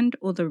land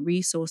or the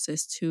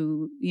resources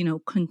to,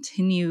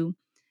 continue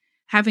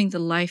having the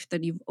life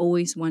that you've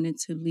always wanted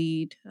to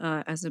lead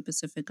as a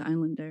Pacific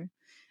Islander.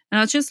 And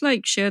I'll just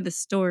share the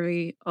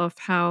story of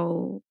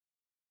how,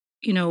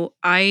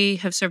 I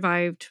have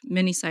survived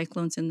many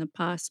cyclones in the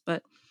past,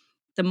 but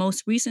the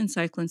most recent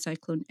cyclone,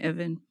 Cyclone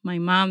Evan, my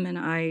mom and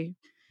I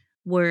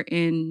were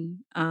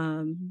in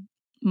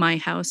my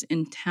house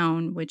in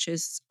town, which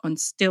is on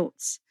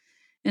stilts.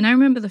 And I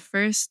remember the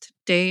first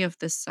day of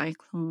the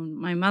cyclone,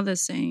 my mother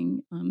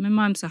saying, my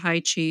mom's a high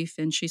chief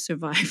and she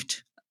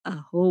survived a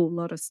whole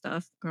lot of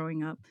stuff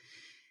growing up.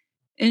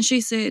 And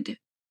she said,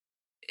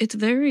 it's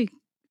very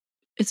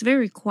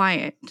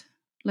quiet.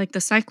 Like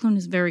the cyclone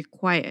is very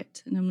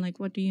quiet. And I'm like,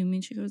 what do you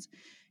mean? She goes,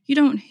 you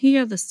don't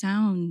hear the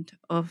sound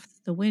of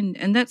the wind.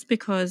 And that's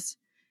because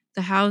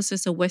the house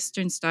is a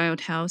Western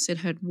styled house. It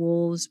had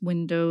walls,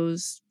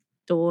 windows,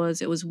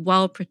 doors. It was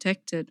well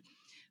protected.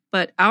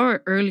 But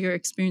our earlier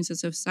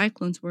experiences of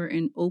cyclones were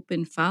in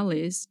open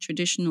valleys,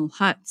 traditional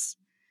huts,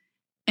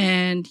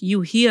 and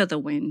you hear the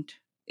wind.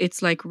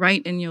 it's like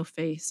right in your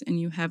face and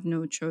you have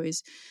no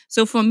choice.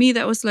 So for me,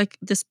 that was like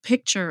this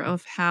picture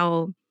of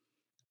how,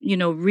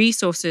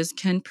 resources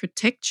can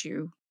protect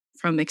you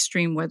from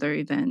extreme weather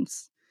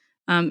events.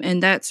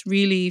 And that's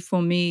really,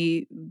 for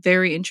me,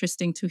 very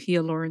interesting to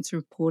hear Lauren's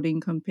reporting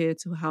compared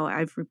to how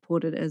I've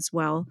reported as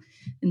well,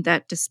 and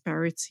that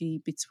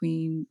disparity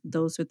between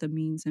those with the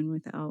means and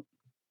without.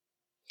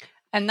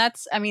 And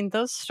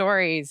those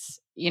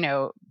stories,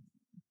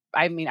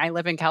 I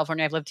live in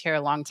California. I've lived here a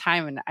long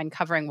time, and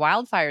covering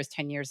wildfires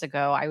 10 years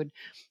ago, I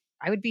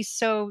would be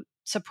so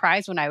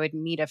surprised when I would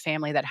meet a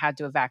family that had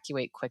to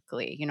evacuate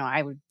quickly.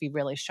 I would be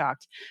really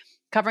shocked.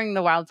 Covering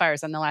the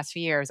wildfires in the last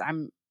few years,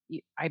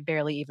 I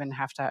barely even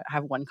have to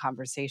have one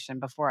conversation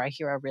before I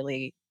hear a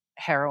really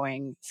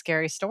harrowing,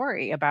 scary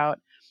story about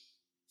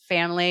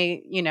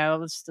family.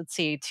 Let's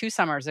see, 2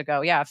 summers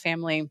ago, yeah, a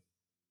family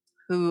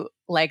who,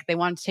 like, they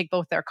wanted to take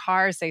both their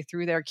cars. They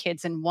threw their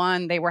kids in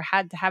one.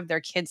 Had to have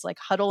their kids like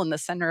huddle in the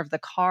center of the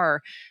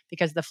car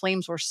because the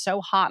flames were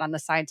so hot on the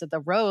sides of the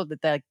road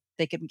that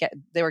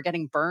they were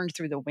getting burned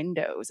through the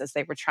windows as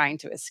they were trying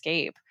to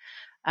escape.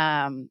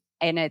 And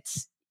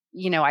it's,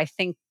 I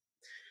think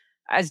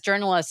as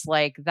journalists,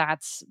 like,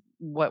 that's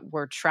what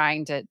we're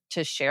trying to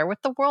share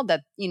with the world,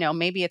 that,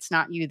 maybe it's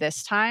not you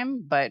this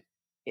time, but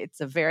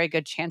it's a very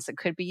good chance it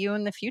could be you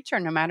in the future,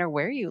 no matter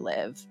where you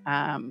live,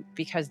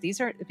 because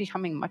these are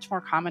becoming much more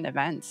common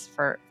events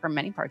for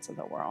many parts of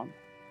the world.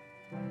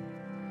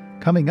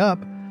 Coming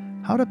up,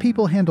 how do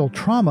people handle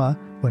trauma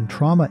when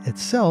trauma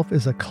itself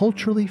is a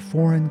culturally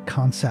foreign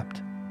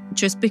concept?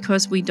 Just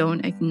because we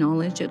don't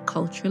acknowledge it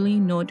culturally,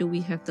 nor do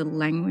we have the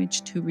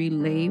language to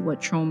relay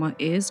what trauma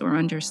is or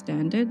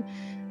understand it,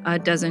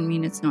 doesn't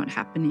mean it's not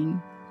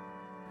happening.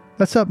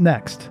 That's up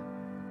next.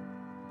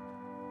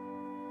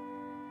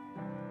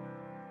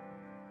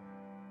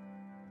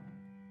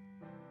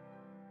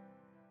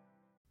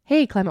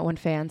 Hey, Climate One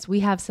fans,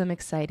 we have some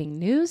exciting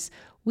news.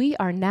 We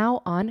are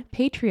now on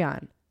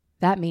Patreon.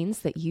 That means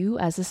that you,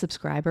 as a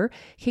subscriber,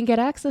 can get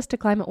access to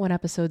Climate One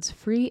episodes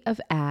free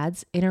of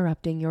ads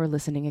interrupting your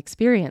listening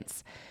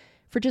experience.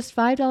 For just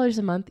 $5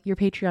 a month, your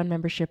Patreon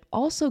membership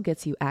also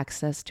gets you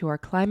access to our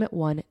Climate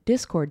One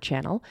Discord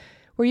channel,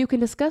 where you can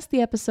discuss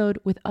the episode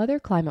with other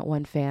Climate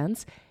One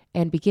fans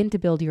and begin to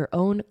build your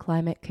own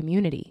climate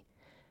community.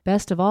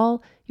 Best of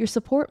all, your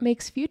support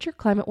makes future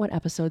Climate One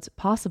episodes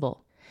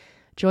possible.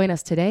 Join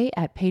us today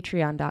at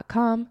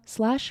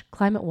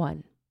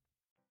patreon.com/climateone.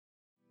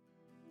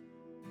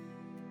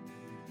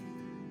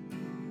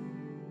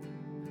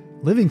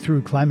 Living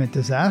through climate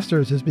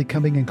disasters is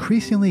becoming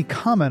increasingly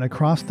common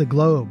across the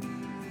globe.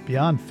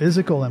 Beyond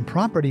physical and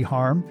property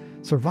harm,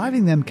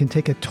 surviving them can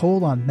take a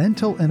toll on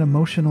mental and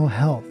emotional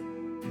health.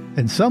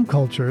 In some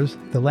cultures,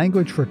 the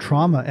language for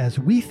trauma as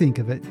we think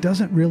of it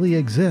doesn't really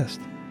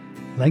exist.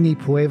 Lengi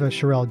Pueva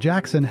Sherelle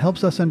Jackson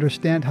helps us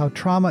understand how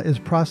trauma is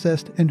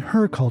processed in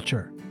her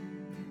culture.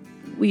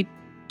 We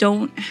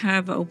don't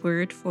have a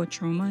word for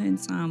trauma in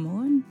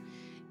Samoan,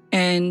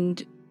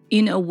 and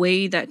in a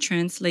way that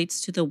translates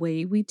to the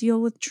way we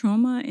deal with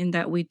trauma, in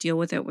that we deal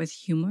with it with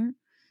humor,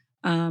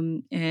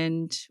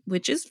 and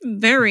which is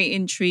very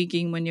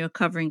intriguing when you're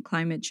covering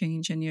climate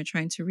change and you're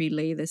trying to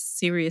relay the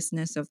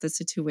seriousness of the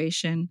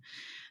situation.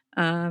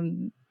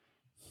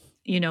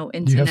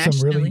 Internationally. Do you have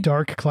some really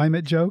dark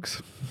climate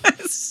jokes?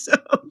 So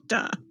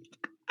dark.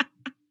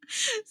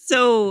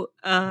 So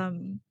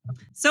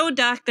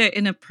dark they're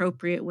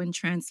inappropriate when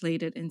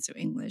translated into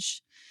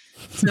English.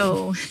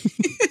 So,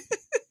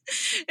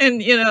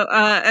 and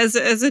as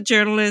a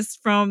journalist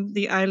from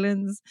the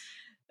islands,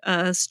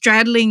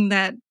 straddling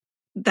that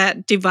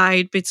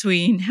divide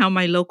between how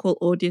my local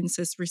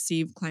audiences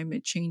receive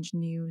climate change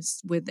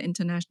news with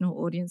international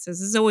audiences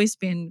has always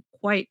been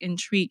quite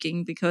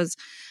intriguing, because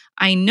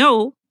I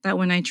know that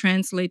when I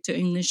translate to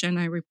English and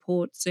I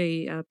report,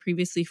 say,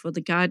 previously for The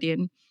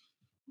Guardian,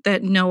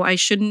 that no, I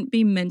shouldn't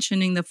be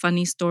mentioning the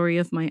funny story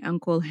of my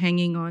uncle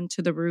hanging on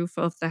to the roof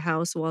of the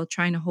house while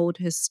trying to hold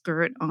his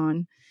skirt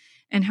on,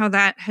 and how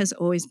that has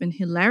always been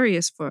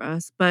hilarious for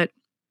us. But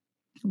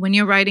when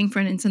you're writing for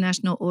an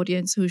international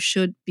audience who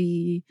should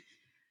be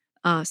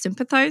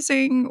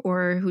sympathizing,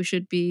 or who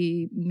should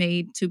be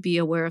made to be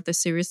aware of the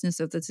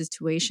seriousness of the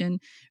situation,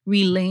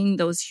 relaying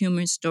those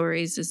human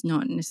stories is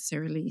not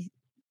necessarily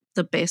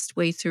the best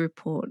way to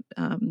report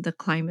the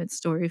climate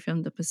story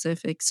from the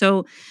Pacific.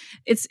 So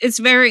it's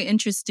very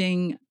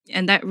interesting,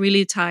 and that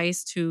really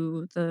ties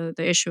to the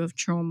issue of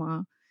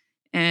trauma.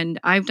 And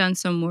I've done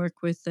some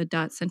work with the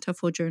DOT Center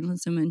for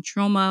Journalism and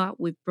Trauma.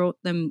 We've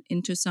brought them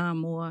into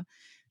Samoa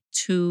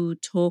to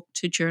talk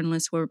to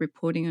journalists who are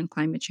reporting on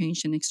climate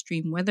change and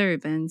extreme weather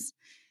events.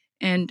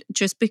 And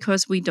just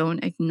because we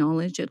don't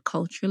acknowledge it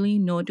culturally,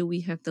 nor do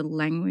we have the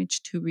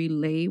language to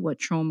relay what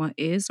trauma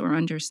is or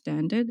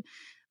understand it,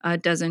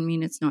 doesn't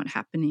mean it's not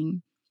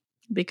happening.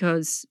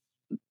 Because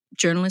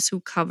journalists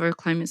who cover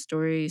climate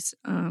stories,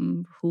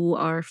 who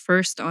are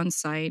first on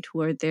site,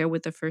 who are there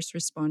with the first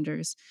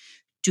responders,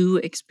 do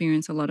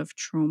experience a lot of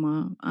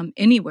trauma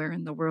anywhere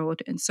in the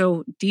world. And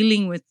so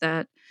dealing with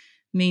that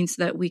means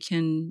that we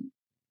can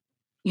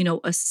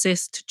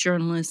assist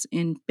journalists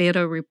in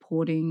better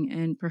reporting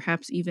and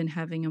perhaps even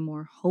having a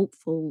more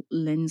hopeful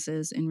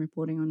lenses in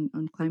reporting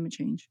on climate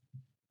change.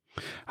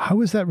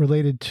 How is that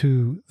related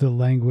to the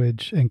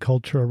language and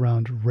culture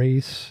around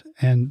race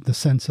and the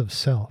sense of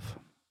self?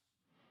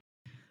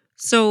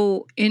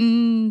 So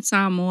in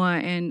Samoa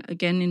and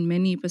again in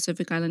many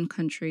Pacific Island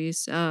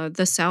countries,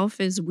 the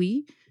South is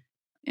we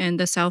and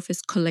the South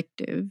is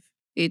collective.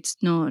 It's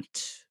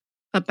not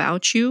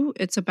about you,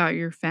 it's about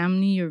your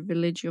family, your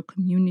village, your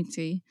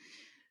community.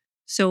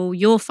 So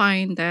you'll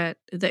find that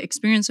the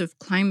experience of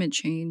climate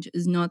change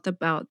is not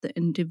about the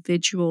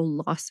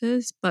individual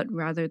losses, but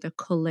rather the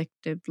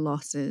collective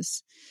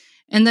losses.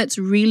 And that's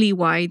really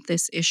why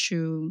this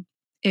issue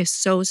is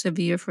so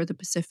severe for the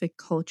Pacific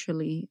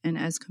culturally and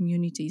as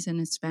communities and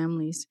as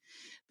families,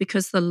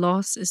 because the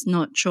loss is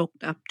not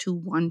chalked up to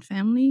one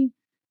family.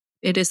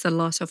 It is the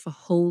loss of a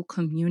whole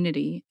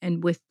community.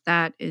 And with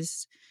that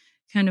is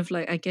kind of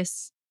like, I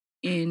guess,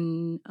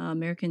 in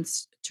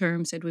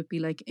terms, it would be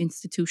like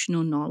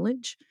institutional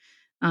knowledge.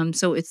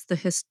 So it's the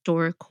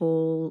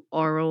historical,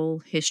 oral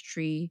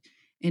history,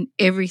 and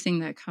everything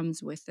that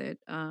comes with it.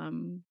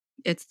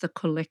 It's the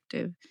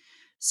collective.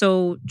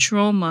 So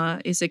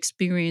trauma is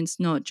experienced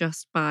not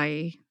just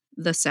by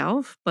the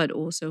self, but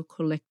also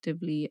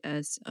collectively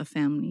as a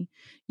family.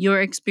 Your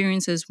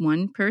experience as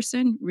one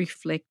person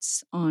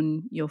reflects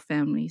on your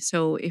family.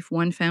 So if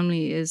one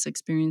family is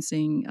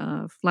experiencing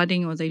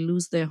flooding or they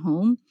lose their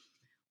home,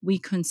 we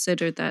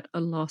consider that a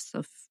loss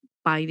of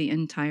by the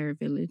entire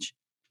village.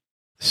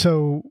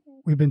 So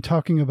we've been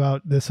talking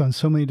about this on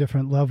so many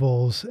different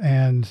levels.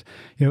 And,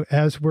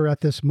 as we're at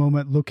this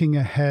moment looking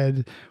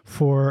ahead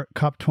for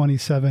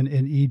COP27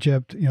 in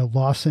Egypt,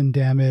 loss and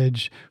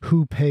damage,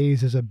 who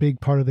pays is a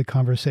big part of the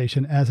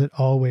conversation, as it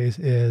always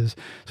is.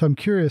 So I'm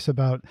curious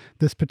about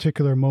this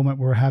particular moment.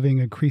 We're having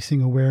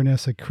increasing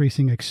awareness,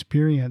 increasing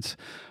experience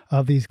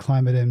of these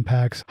climate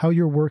impacts, how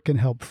your work can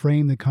help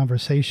frame the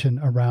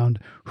conversation around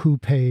who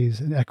pays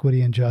and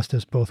equity and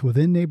justice, both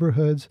within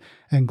neighborhoods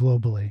and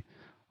globally.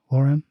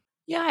 Lauren?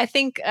 Yeah, I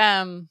think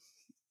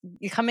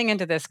coming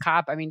into this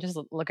COP, I mean, just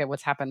look at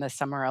what's happened this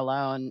summer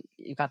alone.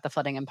 You've got the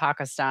flooding in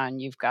Pakistan.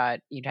 You'd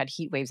had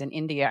heat waves in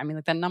India. I mean,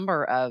 like the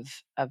number of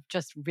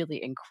just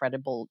really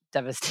incredible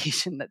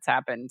devastation that's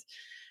happened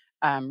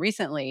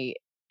recently.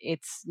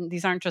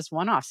 These aren't just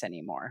one-offs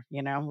anymore,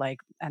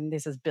 and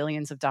this is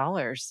billions of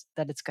dollars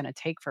that it's going to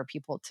take for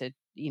people to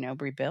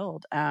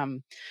rebuild.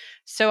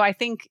 So I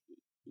think,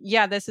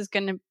 yeah, this is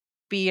going to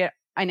be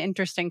an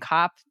interesting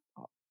COP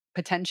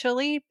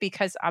potentially,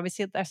 because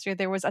obviously last year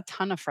there was a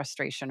ton of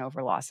frustration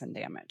over loss and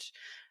damage.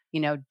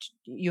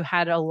 You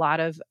had a lot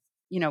of,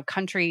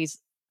 countries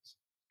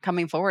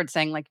coming forward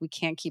saying, like, we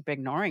can't keep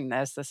ignoring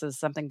this. This is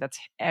something that's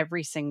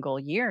every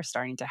single year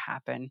starting to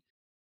happen.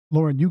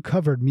 Lauren, you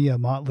covered Mia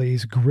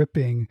Motley's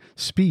gripping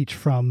speech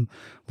from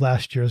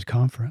last year's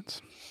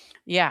conference.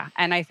 Yeah.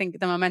 And I think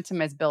the momentum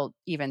has built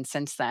even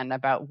since then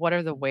about what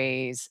are the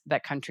ways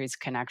that countries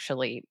can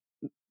actually,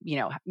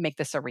 make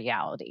this a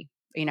reality.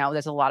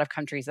 There's a lot of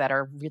countries that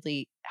are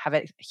really have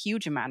a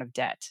huge amount of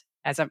debt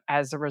as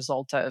a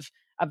result of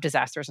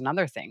disasters and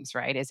other things,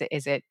 right? Is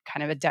it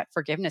kind of a debt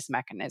forgiveness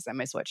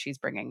mechanism is what she's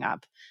bringing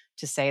up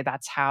to say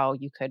that's how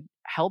you could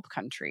help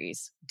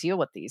countries deal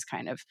with these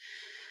kind of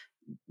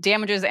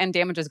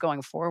damages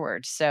going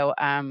forward. So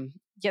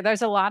yeah,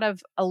 there's a lot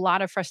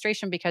of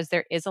frustration because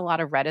there is a lot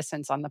of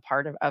reticence on the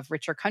part of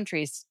richer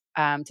countries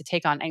to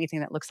take on anything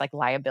that looks like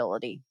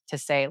liability, to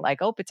say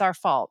like, oh, it's our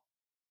fault.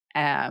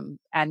 And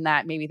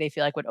that maybe they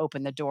feel like would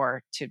open the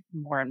door to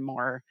more and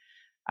more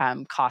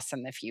costs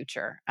in the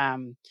future.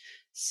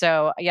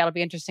 So yeah, it'll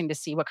be interesting to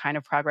see what kind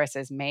of progress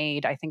is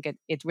made. I think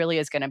it really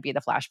is going to be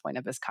the flashpoint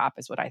of this COP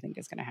is what I think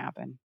is going to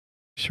happen.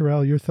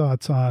 Sherelle, your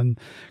thoughts on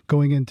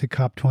going into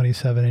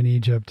COP27 in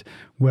Egypt,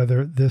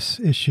 whether this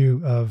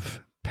issue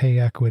of pay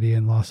equity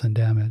and loss and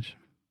damage?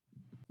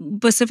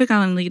 Pacific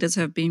Island leaders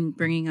have been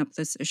bringing up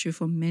this issue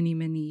for many,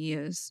 many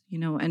years,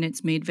 and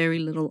it's made very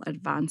little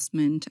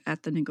advancement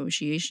at the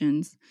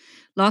negotiations.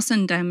 Loss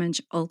and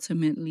damage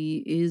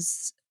ultimately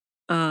is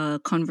a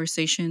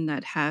conversation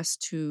that has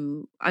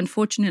to,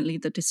 unfortunately,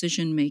 the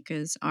decision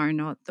makers are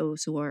not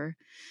those who are,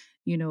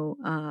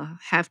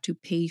 have to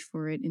pay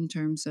for it in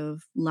terms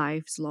of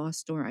lives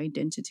lost or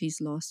identities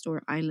lost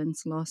or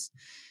islands lost.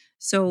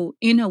 So,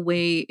 in a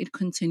way, it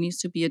continues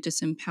to be a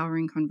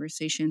disempowering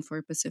conversation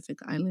for Pacific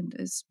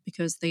Islanders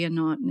because they are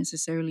not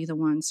necessarily the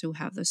ones who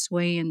have the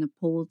sway and the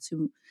pull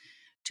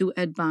to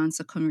advance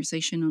a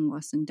conversation on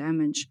loss and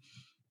damage.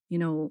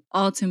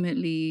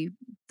 Ultimately,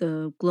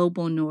 the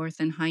global north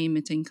and high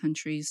emitting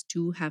countries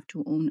do have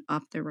to own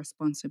up their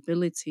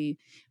responsibility.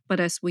 But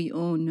as we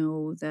all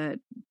know, that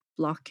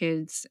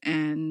blockades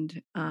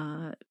and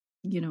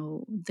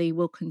they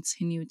will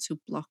continue to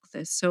block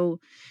this. So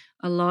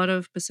a lot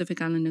of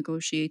Pacific Island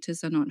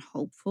negotiators are not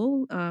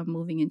hopeful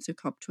moving into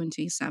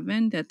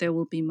COP27 that there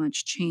will be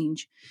much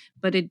change,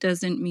 but it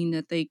doesn't mean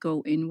that they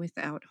go in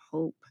without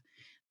hope.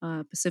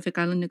 Pacific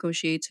Island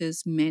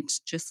negotiators met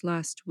just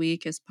last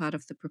week as part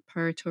of the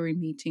preparatory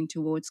meeting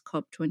towards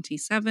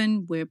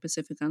COP27, where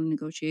Pacific Island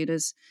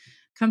negotiators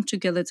come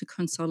together to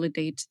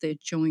consolidate their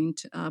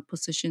joint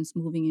positions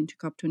moving into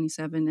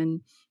COP27.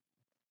 And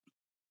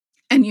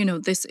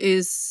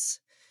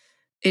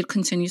it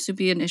continues to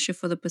be an issue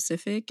for the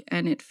Pacific,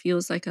 and it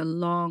feels like a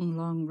long,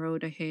 long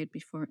road ahead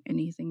before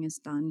anything is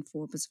done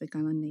for Pacific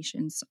Island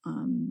nations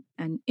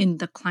and in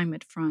the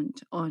climate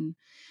front on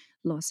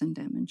loss and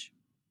damage.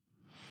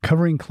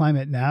 Covering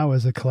Climate Now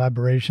is a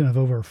collaboration of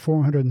over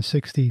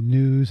 460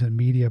 news and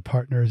media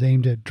partners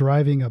aimed at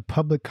driving a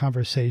public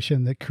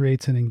conversation that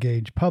creates an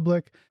engaged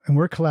public. And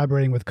we're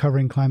collaborating with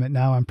Covering Climate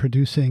Now on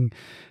producing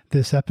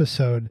this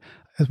episode.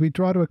 As we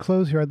draw to a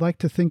close here, I'd like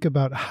to think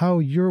about how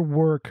your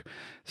work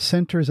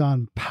centers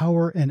on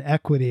power and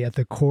equity at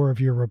the core of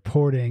your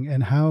reporting,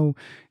 and how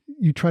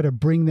you try to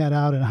bring that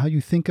out, and how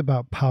you think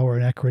about power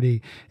and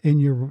equity in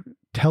your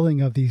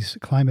telling of these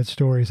climate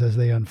stories as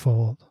they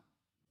unfold.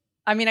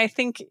 I mean, I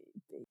think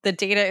the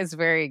data is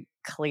very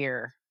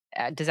clear.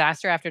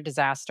 Disaster after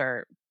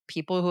disaster,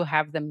 people who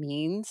have the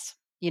means,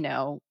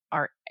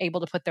 are able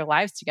to put their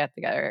lives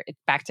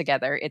back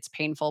together. It's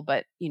painful,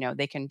 but,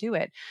 they can do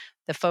it.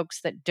 The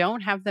folks that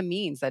don't have the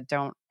means, that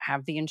don't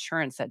have the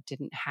insurance, that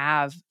didn't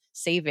have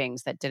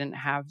savings, that didn't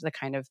have the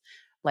kind of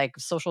like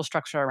social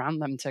structure around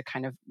them to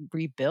kind of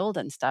rebuild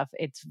and stuff,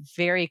 it's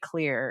very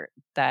clear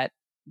that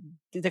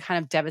the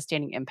kind of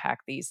devastating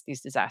impact these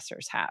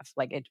disasters have.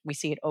 We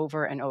see it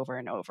over and over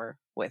and over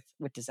with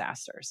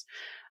disasters.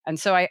 And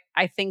so I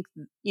think,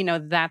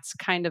 that's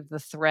kind of the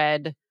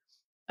thread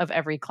of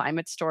every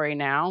climate story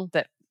now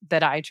that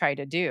I try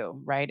to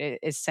do, right? It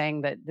is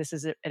saying that this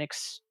is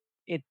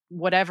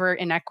whatever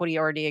inequity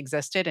already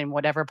existed in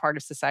whatever part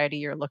of society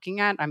you're looking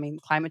at. I mean,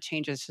 climate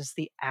change is just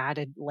the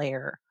added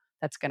layer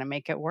that's going to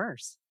make it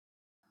worse.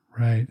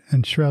 Right.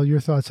 And Sherelle,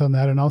 your thoughts on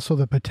that, and also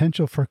the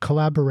potential for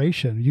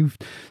collaboration. You've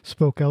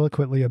spoke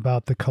eloquently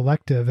about the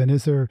collective, and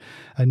is there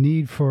a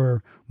need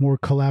for more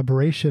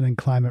collaboration in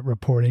climate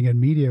reporting and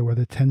media where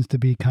there tends to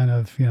be kind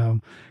of,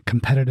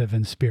 competitive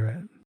in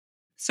spirit?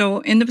 So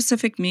in the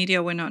Pacific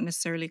media, we're not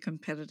necessarily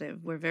competitive.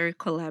 We're very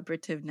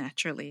collaborative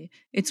naturally.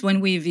 It's when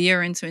we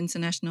veer into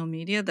international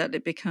media that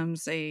it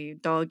becomes a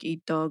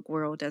dog-eat-dog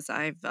world, as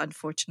I've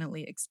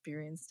unfortunately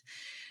experienced.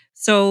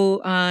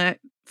 So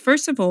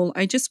first of all,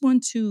 I just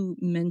want to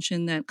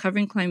mention that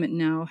Covering Climate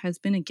Now has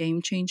been a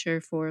game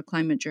changer for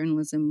climate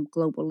journalism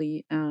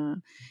globally.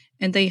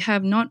 And they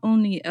have not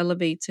only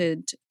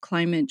elevated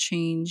climate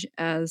change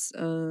as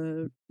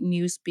a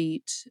news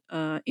beat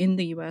in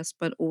the US,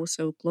 but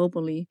also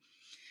globally.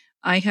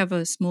 I have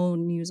a small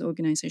news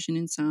organization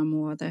in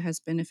Samoa that has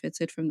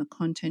benefited from the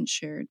content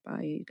shared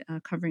by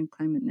Covering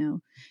Climate Now.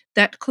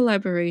 That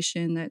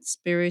collaboration, that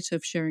spirit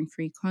of sharing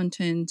free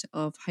content,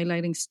 of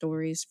highlighting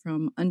stories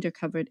from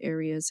undercovered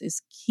areas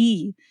is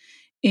key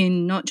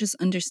in not just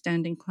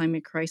understanding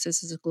climate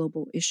crisis as a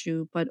global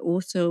issue, but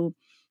also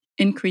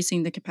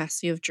increasing the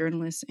capacity of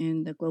journalists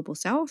in the global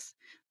south,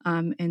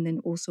 and then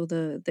also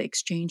the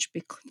exchange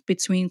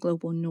between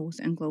global north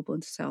and global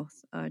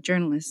south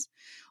journalists.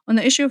 On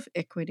the issue of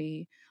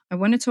equity, I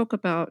want to talk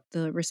about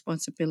the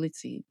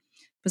responsibility.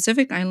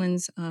 Pacific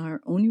Islands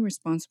are only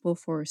responsible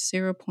for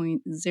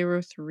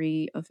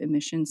 0.03 of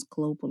emissions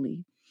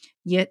globally,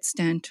 yet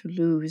stand to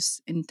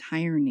lose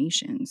entire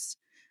nations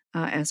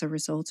as a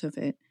result of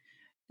it.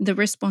 The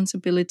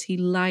responsibility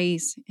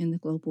lies in the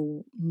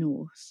global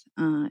north.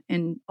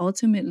 And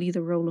ultimately,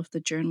 the role of the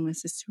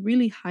journalist is to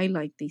really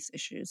highlight these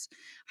issues,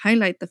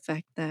 highlight the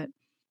fact that,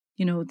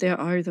 there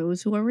are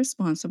those who are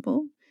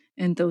responsible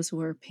and those who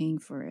are paying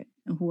for it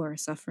and who are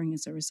suffering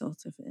as a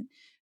result of it.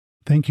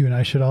 Thank you. And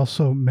I should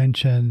also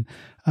mention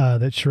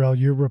that, Sherelle,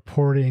 you're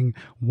reporting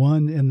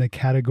one in the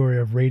category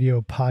of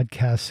radio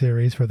podcast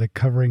series for the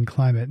Covering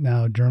Climate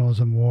Now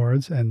Journalism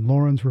Awards, and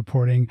Lauren's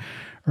reporting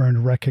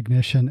earned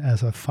recognition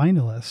as a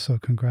finalist. So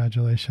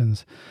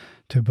congratulations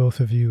to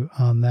both of you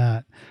on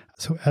that.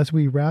 So as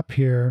we wrap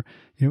here,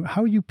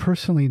 how are you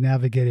personally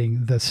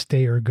navigating the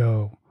stay or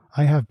go?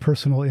 I have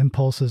personal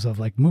impulses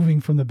of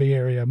moving from the Bay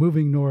Area,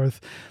 moving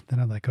north. Then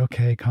I'm like,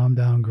 okay, calm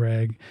down,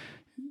 Greg.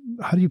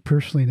 How do you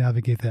personally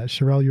navigate that?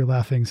 Sherelle, you're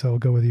laughing, so I'll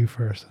go with you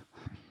first.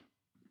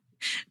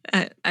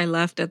 I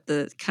laughed at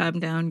the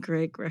calm down,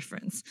 Greg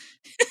reference.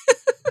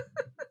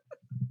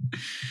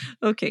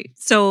 Okay,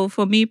 so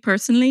for me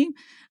personally,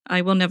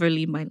 I will never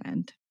leave my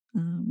land.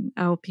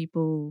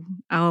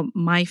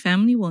 My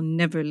family will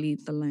never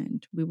leave the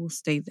land. We will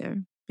stay there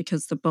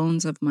because the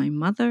bones of my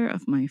mother,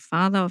 of my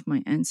father, of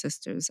my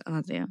ancestors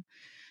are there.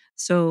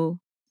 So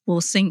we'll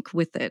sync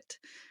with it.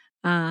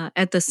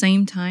 At the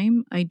same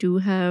time, I do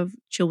have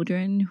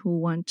children who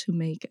want to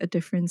make a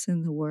difference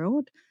in the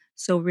world.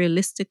 So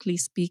realistically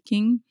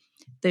speaking,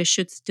 there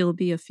should still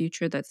be a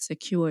future that's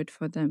secured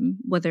for them,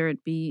 whether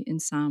it be in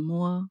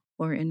Samoa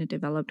or in a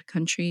developed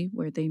country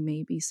where they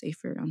may be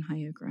safer on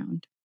higher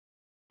ground.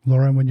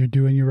 Lauren, when you're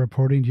doing your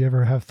reporting, do you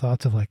ever have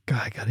thoughts of God,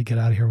 I got to get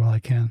out of here while I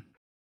can?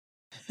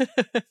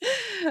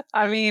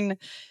 I mean,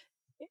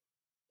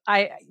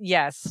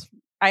 yes.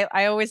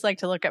 I always like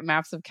to look at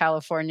maps of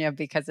California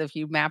because if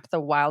you map the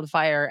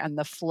wildfire and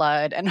the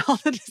flood and all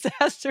the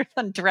disasters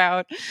and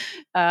drought,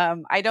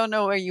 I don't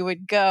know where you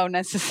would go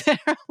necessarily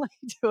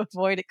to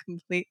avoid it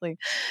completely.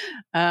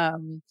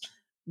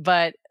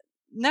 But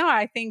no,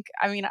 I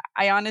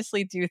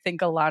honestly do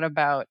think a lot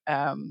about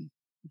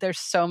there's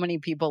so many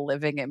people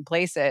living in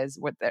places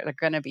where they're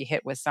going to be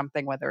hit with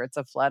something, whether it's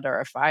a flood or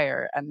a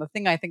fire. And the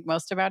thing I think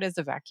most about is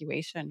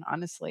evacuation,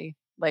 honestly.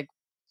 Like,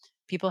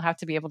 people have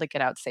to be able to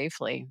get out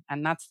safely.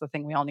 And that's the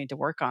thing we all need to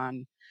work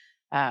on,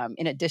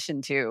 in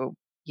addition to,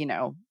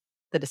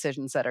 the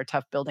decisions that are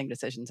tough building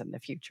decisions in the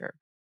future.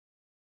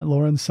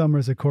 Lauren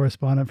Summers, a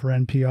correspondent for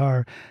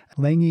NPR.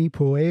 Lengi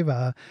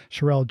Pueva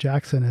Sherelle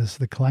Jackson is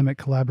the climate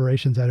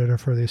collaborations editor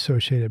for the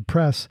Associated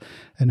Press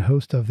and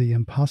host of the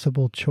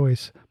Impossible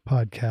Choice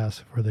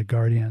podcast for The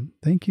Guardian.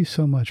 Thank you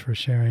so much for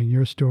sharing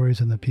your stories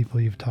and the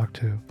people you've talked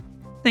to.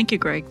 Thank you,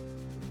 Greg.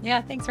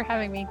 Yeah, thanks for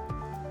having me.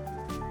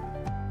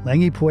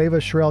 Lengi Pueva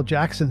Sherelle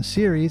Jackson's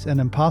series, An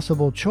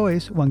Impossible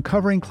Choice, won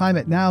Covering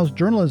Climate Now's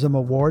Journalism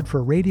Award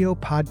for Radio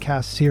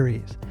Podcast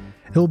Series.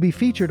 It will be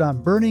featured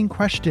on Burning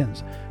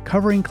Questions,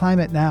 Covering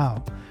Climate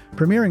Now,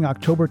 premiering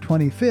October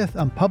 25th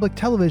on Public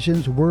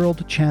Television's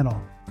World Channel.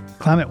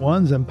 Climate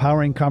One's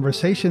empowering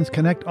conversations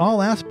connect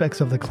all aspects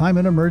of the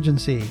climate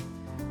emergency.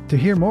 To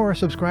hear more,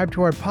 subscribe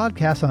to our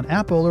podcast on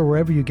Apple or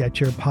wherever you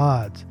get your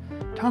pods.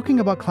 Talking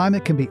about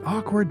climate can be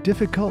awkward,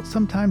 difficult,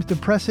 sometimes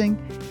depressing,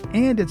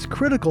 and it's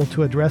critical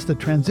to address the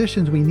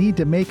transitions we need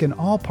to make in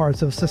all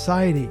parts of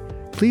society.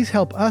 Please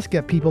help us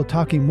get people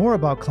talking more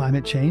about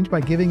climate change by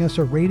giving us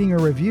a rating or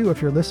review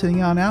if you're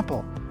listening on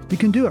Apple. You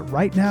can do it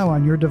right now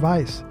on your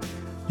device.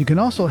 You can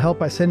also help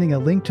by sending a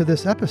link to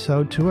this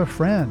episode to a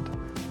friend.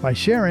 By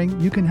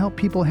sharing, you can help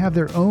people have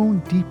their own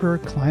deeper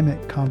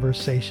climate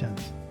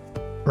conversations.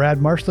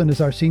 Brad Marshland is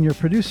our senior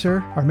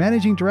producer. Our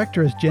managing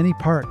director is Jenny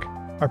Park.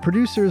 Our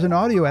producers and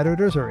audio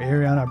editors are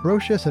Ariana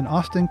Brocious and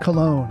Austin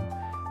Colon.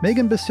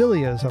 Megan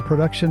Basilia is our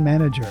production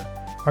manager.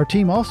 Our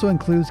team also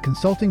includes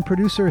consulting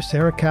producer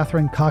Sarah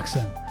Catherine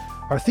Coxon.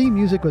 Our theme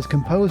music was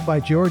composed by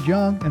George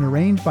Young and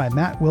arranged by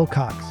Matt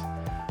Wilcox.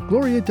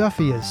 Gloria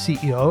Duffy is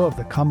CEO of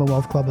the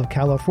Commonwealth Club of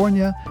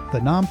California, the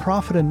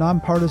nonprofit and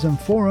nonpartisan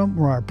forum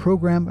where our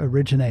program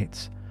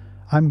originates.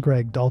 I'm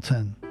Greg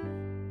Dalton.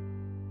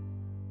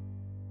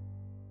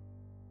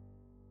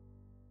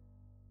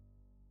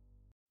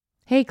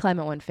 Hey,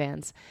 Climate One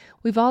fans.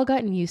 We've all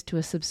gotten used to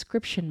a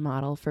subscription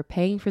model for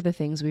paying for the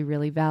things we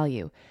really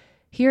value.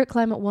 Here at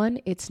Climate One,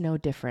 it's no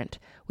different.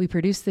 We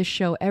produce this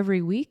show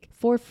every week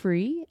for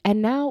free,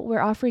 and now we're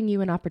offering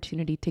you an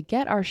opportunity to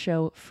get our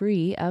show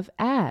free of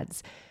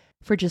ads.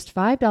 For just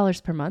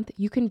 $5 per month,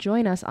 you can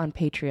join us on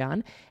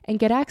Patreon and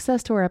get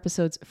access to our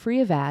episodes free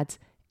of ads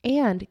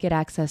and get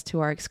access to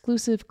our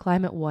exclusive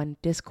Climate One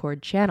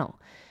Discord channel.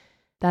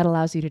 That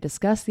allows you to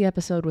discuss the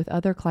episode with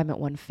other Climate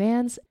One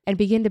fans and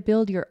begin to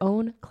build your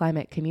own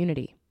climate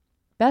community.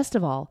 Best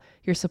of all,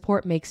 your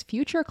support makes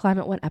future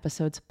Climate One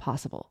episodes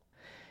possible.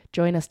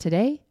 Join us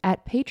today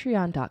at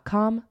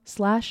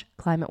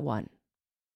patreon.com/climateone.